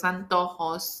náusea, los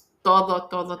antojos, todo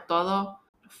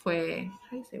fue,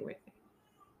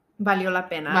 ¿Valió la valió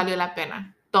pena? la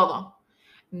pena, todo.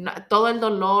 Todo el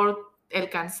dolor, el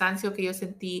cansancio que yo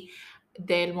sentí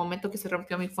del momento que se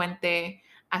rompió mi fuente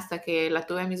hasta que la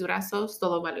tuve en mis brazos,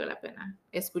 todo valió la pena.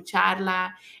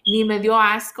 Escucharla, ni me dio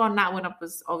asco, nada. Bueno,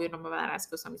 pues obvio no me va a dar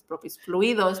asco, son mis propios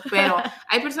fluidos, pero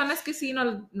hay personas que sí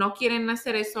no quieren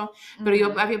hacer eso, pero yo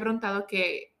Ujú. había preguntado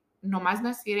que nomás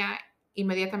naciera,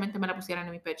 inmediatamente me la pusieran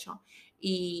en mi pecho.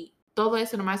 Y todo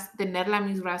eso, nomás tenerla en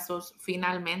mis brazos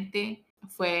finalmente,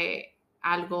 fue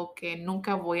algo que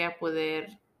nunca voy a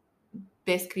poder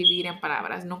describir en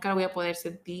palabras, nunca voy a poder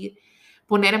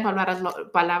poner en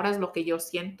palabras lo que yo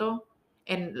siento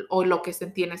o lo que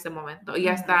sentí en ese momento. Y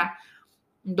Ujú. hasta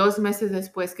 2 meses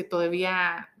después que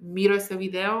todavía miro ese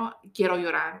video, quiero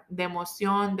llorar de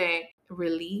emoción, de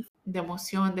relief, de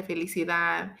emoción, de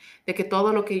felicidad, de que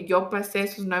todo lo que yo pasé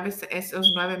esos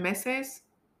 9 meses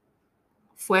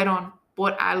fueron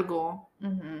por algo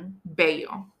Ujú.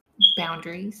 bello.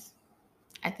 Boundaries.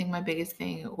 I think my biggest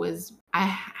thing was I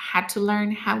had to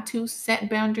learn how to set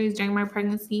boundaries during my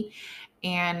pregnancy.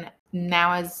 And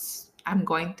now, as I'm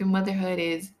going through motherhood,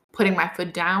 is putting my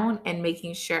foot down and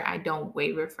making sure I don't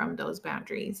waver from those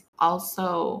boundaries.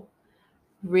 Also,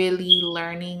 really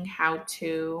learning how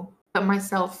to put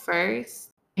myself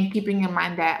first and keeping in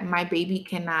mind that my baby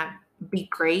cannot be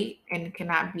great and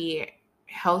cannot be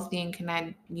healthy and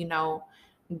cannot,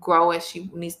 grow as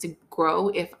she needs to grow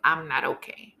if I'm not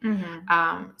okay.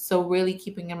 Ujú. So really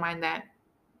keeping in mind that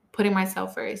putting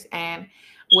myself first, and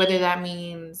whether that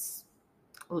means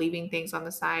leaving things on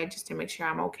the side just to make sure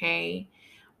I'm okay,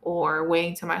 or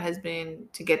waiting to my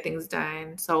husband to get things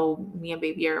done so me and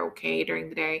baby are okay during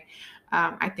the day.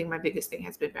 I think my biggest thing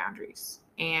has been boundaries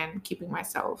and keeping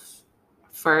myself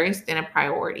first and a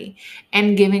priority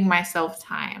and giving myself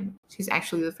time. She's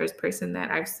actually the first person that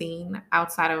I've seen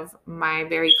outside of my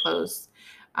very close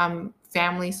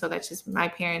family. So that's just my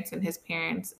parents and his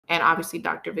parents, and obviously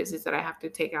doctor visits that I have to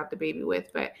take out the baby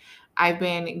with. But I've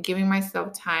been giving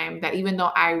myself time that even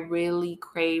though I really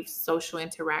crave social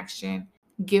interaction,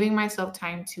 giving myself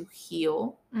time to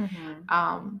heal,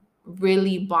 Ujú.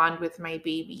 really bond with my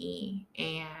baby,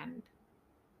 and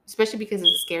especially because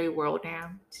it's a scary world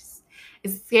now.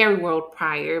 it's a scary world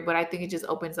prior, but I think it just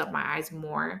opens up my eyes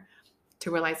more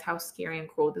to realize how scary and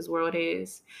cruel this world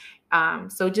is.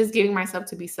 So just giving myself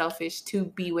to be selfish, to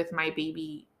be with my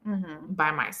baby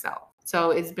by myself.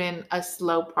 So it's been a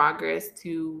slow progress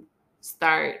to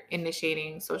start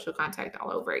initiating social contact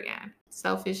all over again.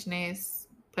 Selfishness,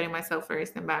 putting myself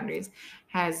first, and boundaries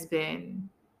has been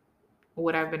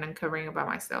what I've been uncovering about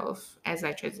myself as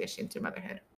I transition to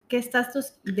motherhood. ¿Qué estás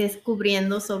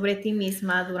descubriendo sobre ti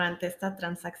misma durante esta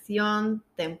transacción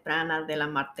temprana de la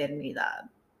maternidad?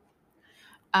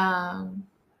 How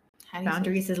do you say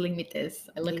Boundaries is límites.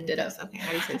 I looked it up. límites? Okay,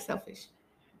 how do you say selfish?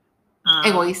 Egoísta.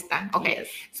 Egoísta, ok. Yes.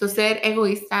 So, ser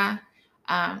egoísta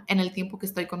en el tiempo que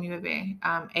estoy con mi bebé.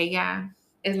 Ella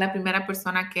es la primera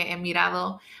persona que he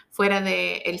mirado fuera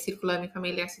del círculo de mi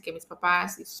familia, así que mis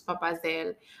papás y sus papás de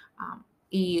él,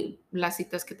 y las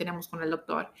citas que tenemos con el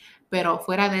doctor. Pero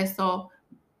fuera de eso,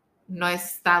 no he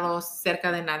estado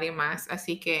cerca de nadie más.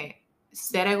 Así que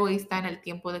ser egoísta en el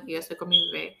tiempo de que yo estoy con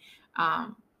mi bebé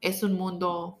es un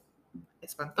mundo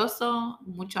espantoso,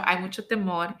 hay mucho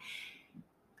temor,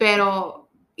 pero,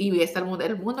 y el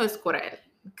mundo es cruel.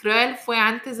 Cruel fue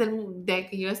antes de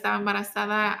que yo estaba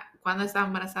embarazada, cuando estaba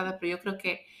embarazada, pero yo creo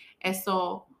que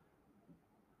eso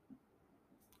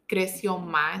creció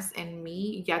más en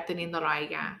mí ya teniendo a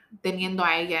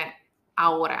ella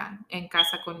ahora en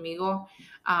casa conmigo.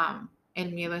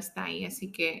 El miedo está ahí,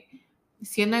 así que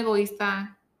siendo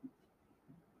egoísta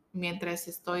mientras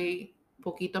estoy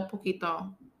poquito a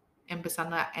poquito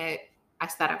empezando a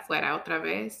estar afuera otra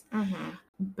vez.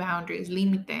 Boundaries,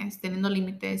 límites, teniendo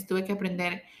límites. Tuve que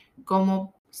aprender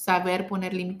cómo saber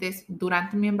poner límites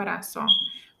durante mi embarazo.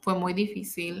 Fue muy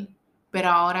difícil, pero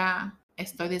ahora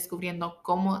estoy descubriendo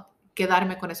cómo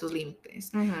quedarme con esos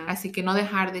límites. Así que no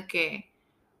dejar de que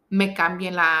me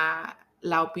cambien la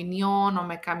opinión o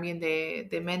me cambien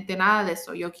de mente, nada de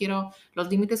eso. Yo quiero los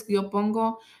límites que yo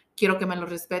pongo, quiero que me los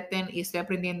respeten y estoy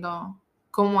aprendiendo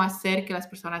cómo hacer que las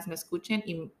personas me escuchen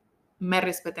y me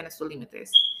respeten esos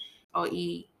límites.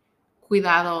 Y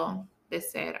cuidado de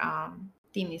ser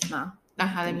Ti misma.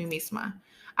 de mí misma.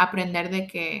 Aprender de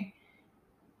que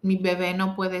mi bebé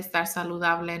no puede estar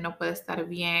saludable, no puede estar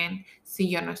bien si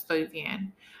yo no estoy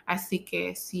bien. Así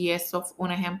que si eso es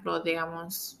un ejemplo,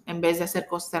 digamos, en vez de hacer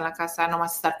cosas en la casa, no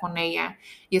más estar con ella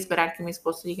y esperar que mi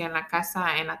esposo llegue en la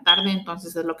casa en la tarde,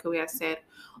 entonces es lo que voy a hacer.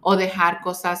 O dejar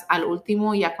cosas al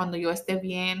último, ya cuando yo esté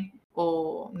bien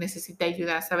o necesite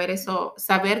ayuda.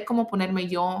 Saber cómo ponerme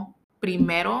yo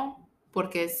primero,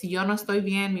 porque si yo no estoy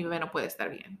bien, mi bebé no puede estar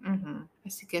bien.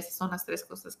 Así que esas son las 3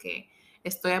 cosas que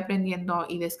estoy aprendiendo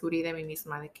y descubrí de mí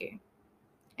misma, de que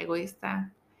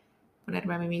egoísta,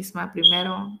 ponerme a mí misma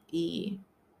primero y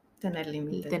tener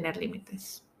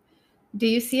límites. Do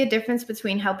you see a difference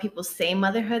between how people say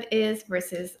motherhood is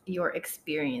versus you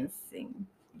experiencing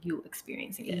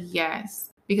it?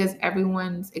 Yes, because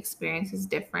everyone's experience is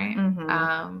different.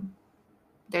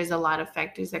 There's a lot of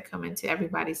factors that come into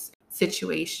everybody's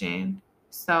situation.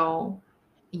 So,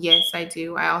 yes, I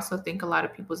do. I also think a lot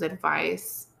of people's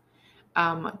advice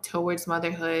towards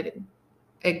motherhood,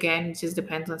 again, just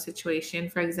depends on situation.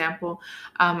 For example,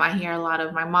 I hear a lot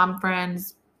of my mom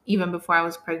friends, even before I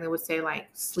was pregnant, would say like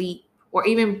sleep, or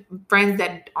even friends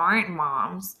that aren't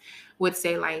moms would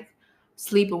say like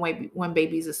sleep when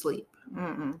baby's asleep.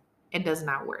 It does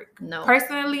not work. No.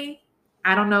 Personally,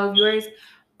 I don't know if yours.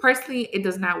 Personally, it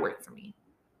does not work for me.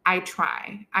 I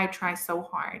try so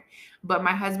hard, but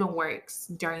my husband works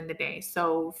during the day.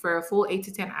 So for a full 8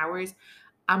 to 10 hours,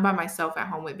 I'm by myself at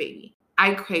home with baby.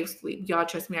 I crave sleep. Y'all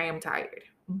trust me, I am tired.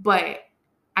 But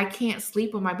I can't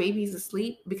sleep when my baby's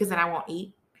asleep because then I won't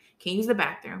eat. Can't use the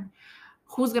bathroom.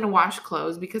 Who's going to wash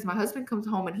clothes? Because my husband comes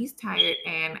home and he's tired.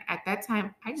 And at that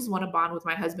time, I just want to bond with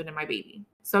my husband and my baby.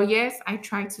 So yes, I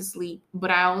try to sleep,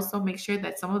 but I also make sure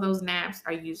that some of those naps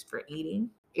are used for eating.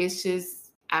 It's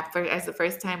just, as a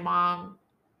first-time mom,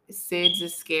 SIDS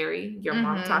is scary. Your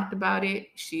mom talked about it.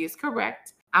 She is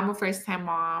correct. I'm a first-time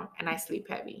mom and I sleep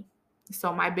heavy.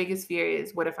 So my biggest fear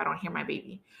is, what if I don't hear my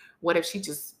baby? What if she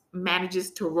just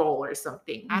manages to roll or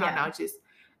something? I don't know. Just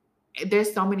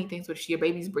there's so many things. What if your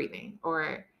baby's breathing?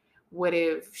 Or what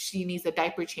if she needs a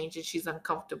diaper change and she's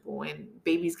uncomfortable and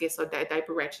babies get so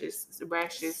diaper rashes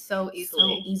so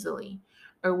easily?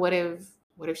 Or what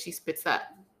if she spits up?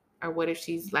 Or what if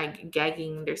she's like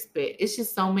gagging their spit? It's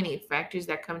just so many factors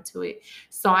that come to it.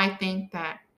 So I think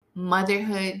that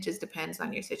motherhood just depends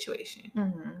on your situation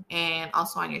and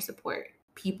also on your support.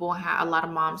 A lot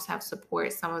of moms have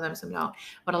support, some of them some don't,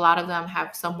 but a lot of them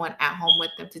have someone at home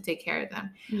with them to take care of them.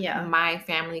 Yeah. My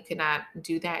family could not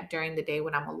do that during the day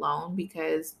when I'm alone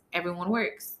because everyone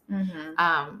works.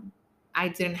 I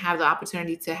didn't have the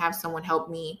opportunity to have someone help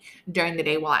me during the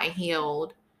day while I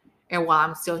healed or while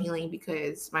I'm still healing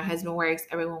because my husband works,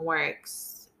 everyone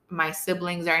works, my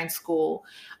siblings are in school.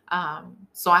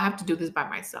 So I have to do this by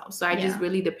myself. So I just Yeah.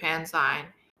 really depends on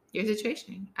your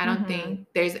situation. I don't think Mhm.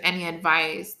 there's any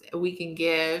advice we can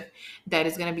give that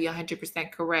is going to be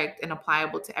 100% correct and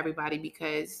applicable to everybody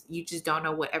because you just don't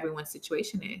know what everyone's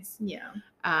situation is. Yeah.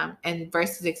 And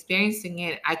versus experiencing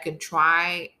it, I could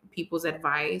try people's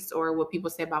advice or what people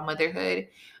say about motherhood,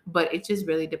 but it just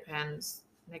really depends,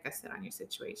 like I said, on your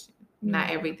situation. Not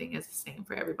Yeah. everything is the same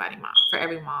for everybody, mom, for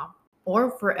every mom.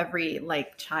 Or for every,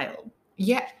 like, child.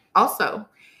 Yeah. Also,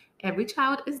 every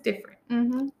child is different.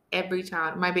 Mhm. Every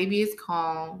child. My baby is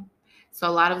calm. So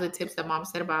a lot of the tips that mom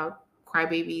said about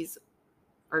crybabies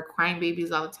or crying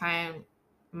babies all the time,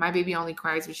 my baby only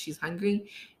cries when she's hungry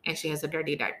and she has a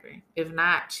dirty diaper. If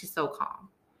not, she's so calm.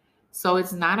 So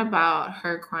it's not about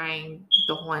her crying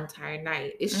the whole entire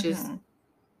night. It's just Mhm.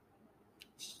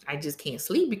 I just can't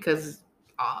sleep because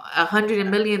 100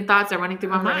 million thoughts are running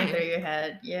through my Running through mind. your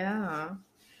head. Yeah.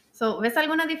 So, ¿ves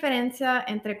alguna diferencia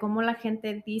entre cómo la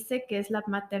gente dice que es la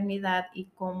maternidad y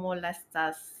cómo la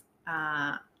estás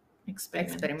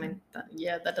Experimento. experimentando?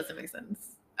 Yeah, that doesn't make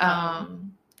sense.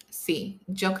 Sí,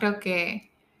 yo creo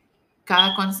que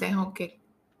cada consejo que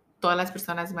todas las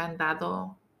personas me han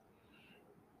dado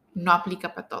no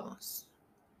aplica para todos,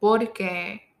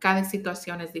 porque cada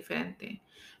situación es diferente.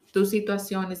 Tu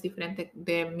situación es diferente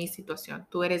de mi situación.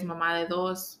 Tú eres mamá de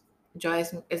dos, yo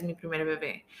es mi primer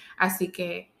bebé. Así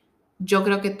que yo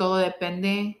creo que todo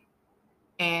depende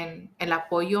en el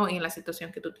apoyo y en la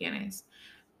situación que tú tienes.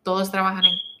 Todos trabajan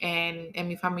en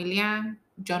mi familia.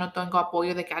 Yo no tengo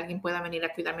apoyo de que alguien pueda venir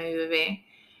a cuidarme de mi bebé.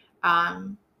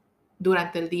 Um,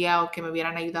 durante el día o que me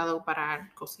hubieran ayudado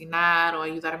para cocinar o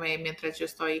ayudarme mientras yo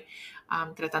estoy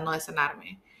tratando de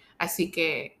sanarme. Así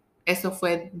que eso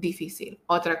fue difícil.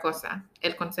 Otra cosa,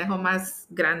 el consejo más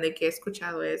grande que he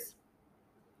escuchado es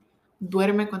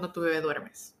duerme cuando tu bebé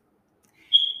duermes.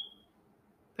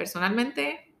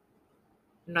 Personalmente,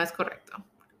 no es correcto.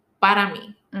 Para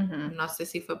mí, Mhm. no sé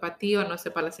si fue para ti o no sé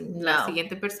para la No.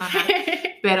 siguiente persona,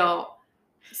 pero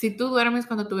si tú duermes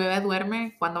cuando tu bebé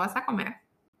duerme, ¿cuándo vas a comer?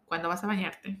 ¿Cuándo vas a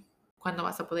bañarte? ¿Cuándo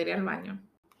vas a poder ir al baño?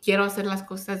 Quiero hacer las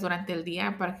cosas durante el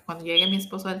día para que cuando llegue mi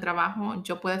esposo del trabajo,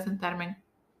 yo pueda sentarme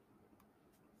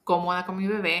cómoda con mi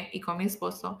bebé y con mi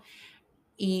esposo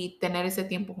y tener ese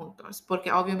tiempo juntos,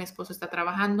 porque obvio mi esposo está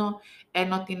trabajando, él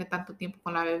no tiene tanto tiempo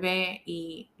con la bebé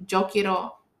y yo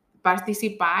quiero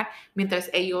participar mientras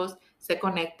ellos se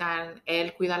conectan,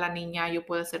 él cuida a la niña, yo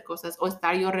puedo hacer cosas o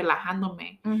estar yo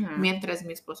relajándome Mhm. mientras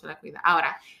mi esposo la cuida.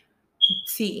 Ahora,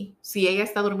 sí, si ella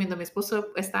está durmiendo, mi esposo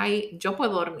está ahí, yo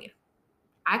puedo dormir.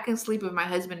 I can sleep if my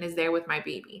husband is there with my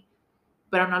baby,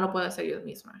 pero no lo puedo hacer yo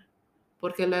misma.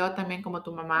 Porque luego también como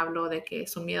tu mamá habló de que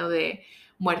es un miedo de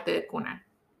muerte de cuna.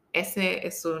 Ese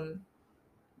es un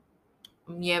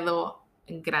miedo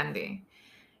grande.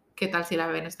 ¿Qué tal si la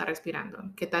bebé no está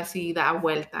respirando? ¿Qué tal si da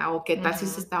vuelta? ¿O qué tal si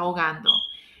se Mhm. está ahogando?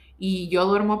 Y yo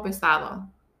duermo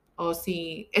pesado. O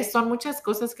si son muchas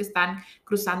cosas que están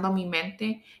cruzando mi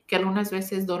mente, que algunas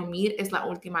veces dormir es la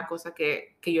última cosa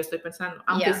que yo estoy pensando.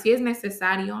 Aunque Yeah. sí es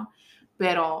necesario,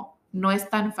 pero no es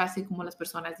tan fácil como las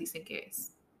personas dicen que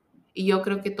es. Y yo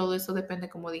creo que todo eso depende,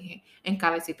 como dije, en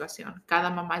cada situación. Cada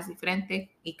mamá es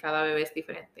diferente y cada bebé es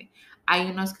diferente.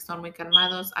 Hay unos que son muy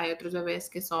calmados, hay otros bebés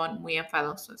que son muy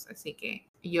enfadosos. Así que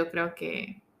yo creo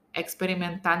que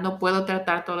experimentando puedo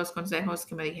tratar todos los consejos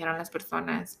que me dijeron las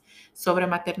personas sobre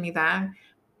maternidad,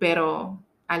 pero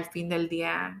al fin del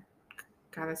día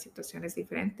cada situación es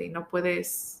diferente y no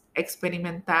puedes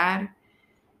experimentar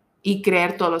y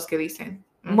creer todos los que dicen.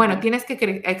 Bueno, Mhm. tienes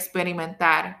que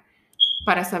experimentar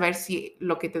para saber si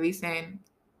lo que te dicen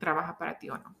trabaja para ti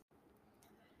o no.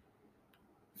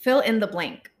 Fill in the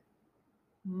blank.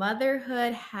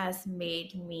 Motherhood has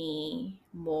made me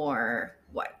more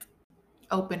what?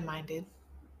 Open-minded.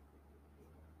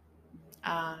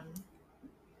 Um,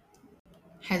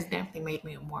 has definitely made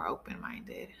me more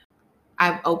open-minded.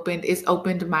 It's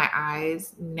opened my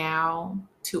eyes now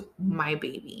to my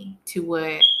baby, to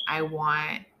what I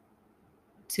want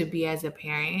to be as a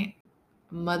parent.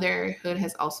 Motherhood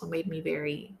has also made me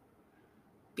very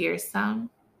fearsome.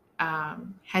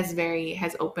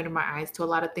 Has opened my eyes to a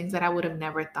lot of things that I would have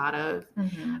never thought of.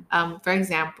 Mhm. For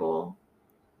example,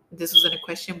 this wasn't a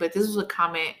question, but this was a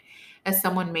comment that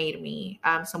someone made me.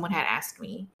 Someone had asked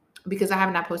me because I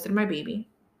have not posted my baby.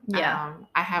 Yeah.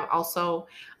 I have also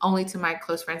only to my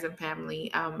close friends and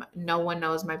family. No one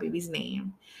knows my baby's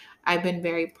name. I've been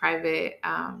very private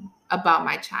about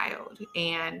my child,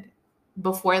 and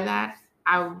before that,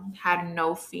 I had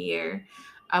no fear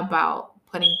about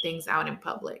putting things out in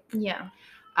public. Yeah.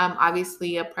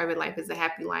 Obviously, a private life is a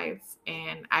happy life,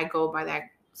 and I go by that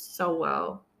so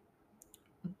well.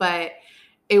 But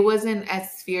it wasn't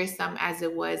as fearsome as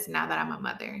it was now that I'm a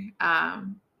mother.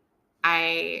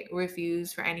 I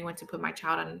refuse for anyone to put my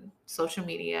child on social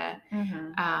media.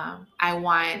 Mm-hmm. I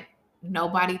want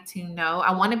nobody to know.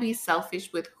 I want to be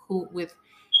selfish with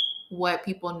what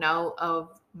people know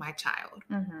of my child.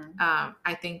 Mm-hmm.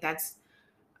 I think that's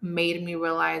made me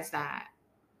realize that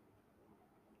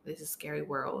this is a scary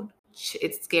world.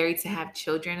 It's scary to have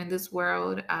children in this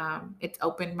world. It's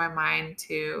opened my mind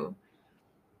to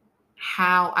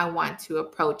how I want to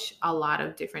approach a lot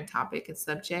of different topics and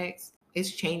subjects.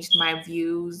 It's changed my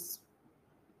views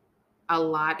a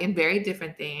lot in very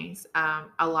different things,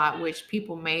 a lot which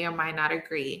people may or might not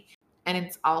agree. And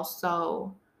it's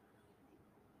also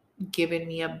given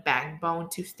me a backbone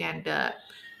to stand up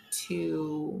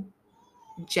to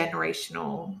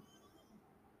generational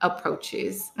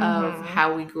approaches of Mm-hmm.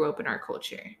 how we grew up in our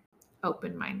culture.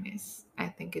 Open mindedness. I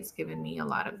think it's given me a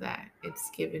lot of that.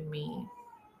 It's given me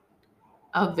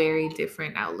a very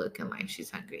different outlook in life.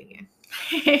 She's hungry again.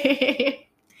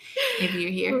 If you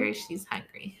hear her, she's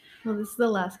hungry. Well, this is the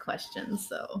last question.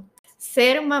 So,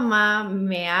 ser mamá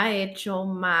me ha hecho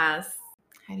más.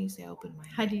 How do you say open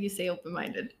minded? How do you say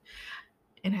open-minded?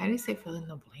 And how do you say fill in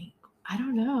the blank? I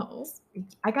don't know.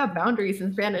 I got boundaries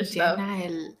in Spanish though. Llena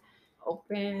el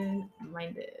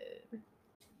Open-minded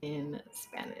in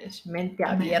Spanish. Mente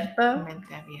abierta.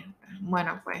 mente abierta.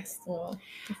 Bueno, pues Well,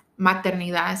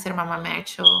 maternidad, ser mamá me ha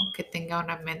hecho que tenga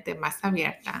una mente más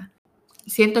abierta.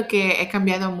 Siento que he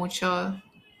cambiado mucho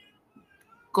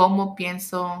cómo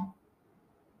pienso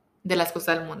de las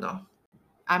cosas del mundo.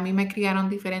 A mí me criaron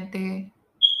diferente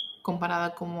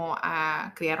comparado como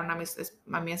criaron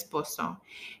a mi esposo.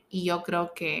 Y yo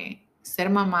creo que ser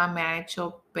mamá me ha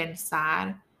hecho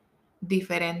pensar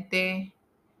diferente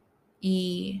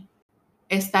y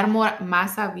estar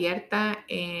más abierta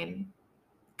en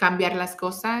cambiar las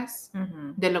cosas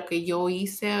mm-hmm. de lo que yo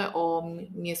hice o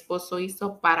mi esposo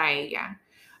hizo para ella.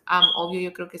 Obvio,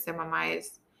 yo creo que ser mamá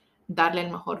es darle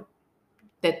el mejor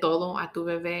de todo a tu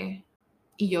bebé.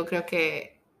 Y yo creo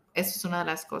que eso es una de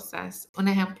las cosas. Un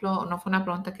ejemplo, no fue una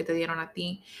pregunta que te dieron a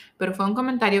ti, pero fue un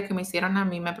comentario que me hicieron a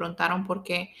mí. Me preguntaron por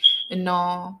qué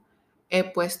no he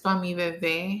puesto a mi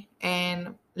bebé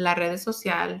en la red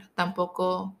social.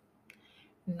 Tampoco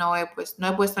no he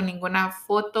puesto ninguna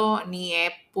foto ni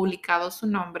he publicado su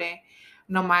nombre.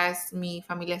 Nomás mi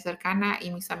familia cercana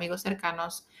y mis amigos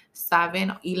cercanos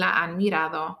saben y la han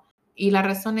mirado. Y la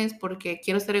razón es porque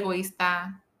quiero ser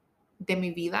egoísta de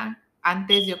mi vida.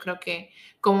 Antes yo creo que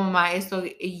como mamá esto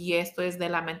es de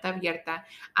la mente abierta.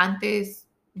 Antes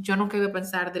yo nunca iba a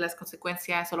pensar de las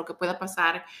consecuencias o lo que pueda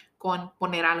pasar con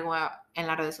poner algo en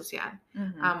la red social.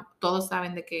 Mm-hmm. Todos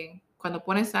saben de que cuando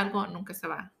pones algo nunca se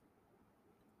va.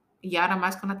 Y ahora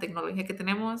más con la tecnología que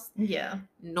tenemos, Yeah.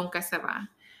 nunca se va.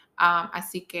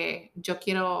 Así que yo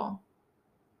quiero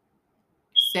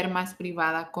ser más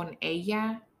privada con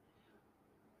ella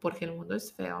porque el mundo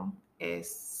es feo.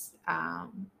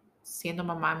 Siendo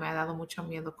mamá me ha dado mucho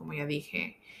miedo, como ya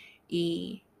dije,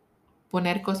 y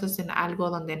poner cosas en algo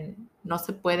donde no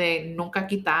se puede nunca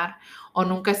quitar o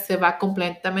nunca se va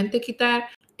completamente quitar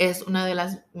es una de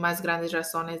las más grandes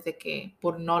razones de que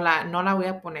no la voy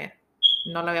a poner,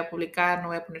 no la voy a publicar, no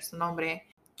voy a poner su nombre.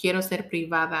 Quiero ser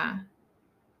privada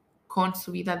con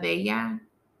su vida de ella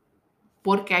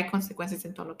porque hay consecuencias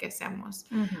en todo lo que hacemos.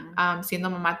 Mm-hmm. Siendo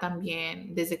mamá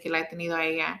también, desde que la he tenido a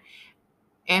ella,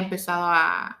 he empezado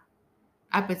a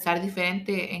pensar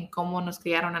diferente en cómo nos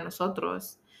criaron a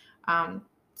nosotros.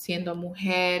 Siendo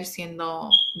mujer, siendo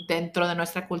dentro de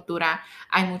nuestra cultura,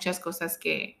 hay muchas cosas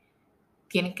que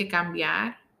tienen que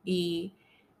cambiar y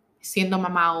siendo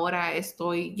mamá ahora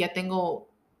ya tengo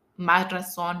más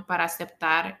razón para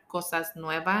aceptar cosas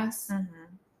nuevas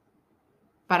Mm-hmm.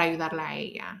 para ayudarla a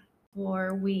ella.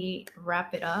 Before we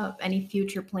wrap it up, any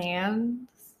future plans?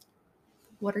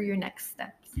 What are your next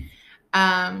steps?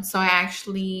 So I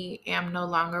actually am no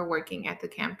longer working at the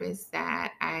campus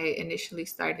that I initially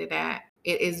started at.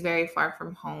 It is very far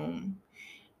from home.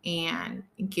 And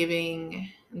given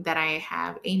that I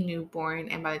have a newborn,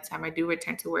 and by the time I do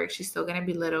return to work, she's still going to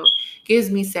be little,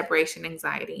 gives me separation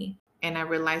anxiety. And I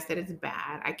realize that it's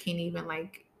bad. I can't even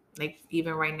like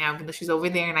even right now, even though she's over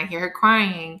there and I hear her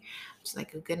crying, I'm just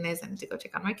like, oh goodness, I need to go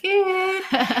check on my kid.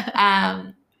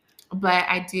 But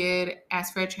I did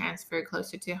ask for a transfer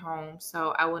closer to home,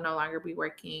 so I will no longer be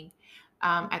working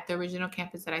at the original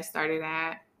campus that I started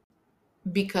at.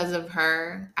 Because of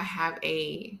her, I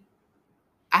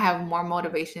have more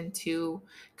motivation to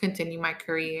continue my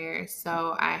career.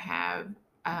 So I have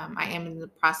I am in the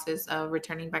process of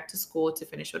returning back to school to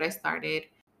finish what I started.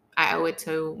 I owe it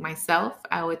to myself.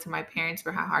 I owe it to my parents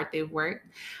for how hard they've worked.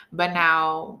 But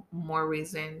now, more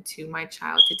reason to my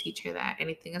child to teach her that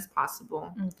anything is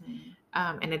possible.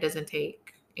 And it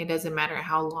doesn't matter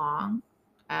how long.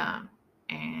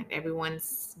 And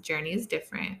everyone's journey is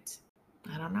different.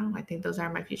 I don't know. I think those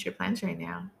are my future plans right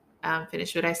now.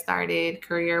 Finish what I started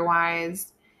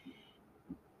career-wise.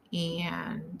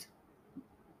 And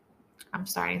I'm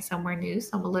starting somewhere new,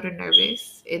 so I'm a little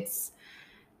nervous. It's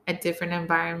a different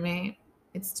environment.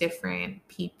 It's different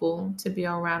people to be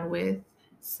around with.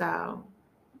 So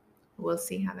we'll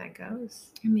see how that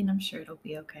goes. I mean, I'm sure it'll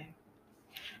be okay.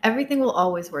 Everything will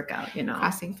always work out, you know.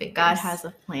 Crossing fingers. God has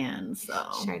a plan, so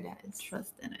Sure does.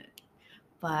 trust in it.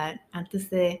 But antes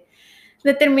de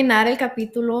terminar el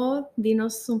capítulo,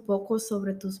 dinos un poco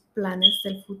sobre tus planes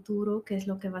del futuro, qué es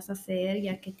lo que vas a hacer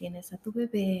ya que tienes a tu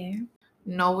bebé.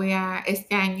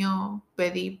 Este año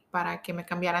pedí para que me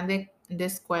cambiaran de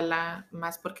escuela,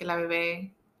 más porque la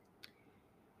bebé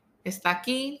está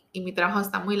aquí y mi trabajo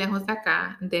está muy lejos de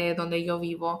acá, de donde yo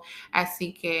vivo.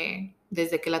 Así que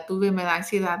desde que la tuve me da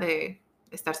ansiedad de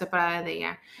estar separada de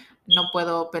ella. No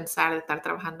puedo pensar de estar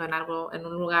trabajando en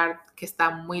un lugar que está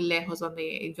muy lejos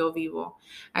donde yo vivo.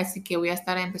 Así que voy a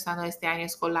estar empezando este año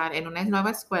escolar en una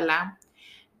nueva escuela.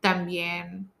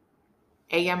 También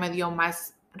ella me dio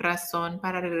más razón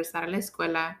para regresar a la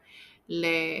escuela.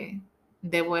 Le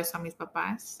debo eso a mis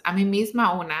papás, a mí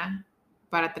misma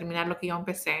para terminar lo que yo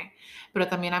empecé, pero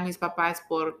también a mis papás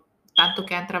por tanto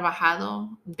que han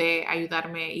trabajado de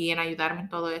ayudarme y en ayudarme en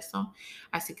todo eso.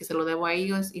 Así que se lo debo a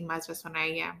ellos y más razón a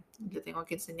ella. Le tengo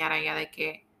que enseñar a ella de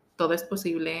que todo es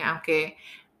posible, aunque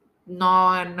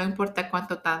no importa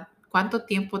cuánto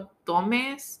tiempo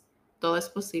tomes, todo es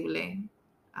posible.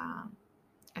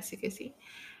 Así que sí,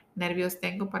 nervios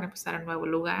tengo para empezar en un nuevo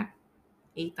lugar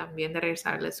y también de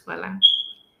regresar a la escuela.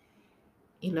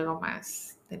 Y luego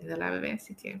más teniendo la bebé,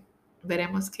 así que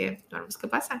veremos qué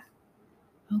pasa.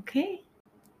 Okay,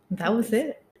 that was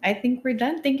it. I think we're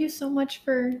done. Thank you so much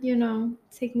for,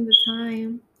 taking the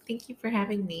time. Thank you for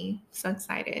having me. So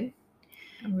excited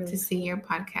to see your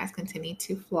podcast continue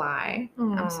to fly.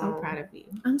 I'm so proud of you.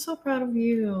 I'm so proud of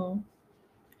you.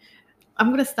 I'm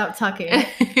going to stop talking.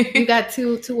 You got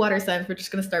two water signs. We're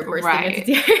just going to start bursting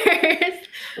into tears.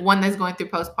 One that's going through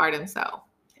postpartum, so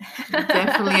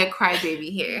definitely a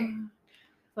crybaby here.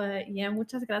 But yeah,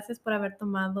 muchas gracias por haber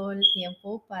tomado el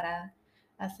tiempo para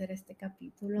hacer este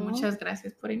capítulo. Muchas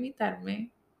gracias por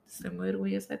invitarme. Estoy muy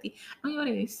orgullosa de ti. No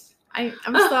llores. I'm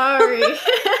sorry.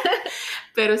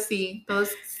 Pero sí, todos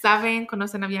saben,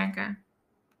 conocen a Bianca.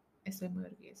 Estoy muy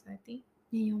orgullosa de ti.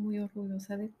 Y yo muy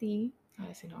orgullosa de ti. A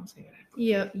ver si no vamos a llorar.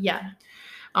 Yeah.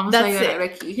 Vamos a llorar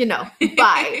aquí.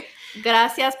 Bye.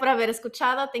 Gracias por haber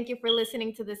escuchado. Thank you for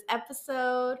listening to this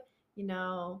episode.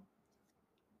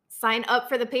 Sign up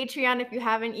for the Patreon if you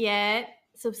haven't yet.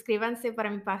 Suscríbanse para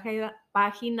mi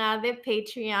página de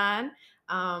Patreon.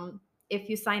 If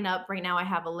you sign up right now, I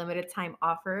have a limited time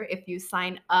offer. If you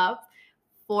sign up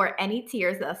for any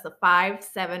tiers, that's the $5,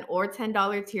 $7, or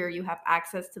 $10 tier, you have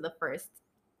access to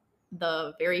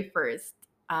the very first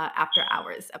After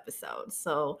Hours episode.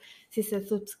 So, si se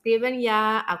suscriben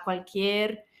ya a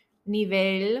cualquier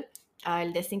nivel,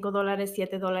 el de $5,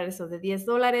 $7 o de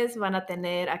 $10, van a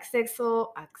tener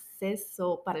acceso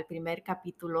para el primer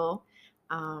capítulo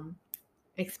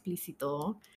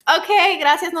explícito. Ok,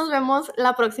 gracias. Nos vemos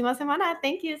la próxima semana.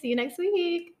 Thank you. See you next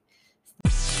week.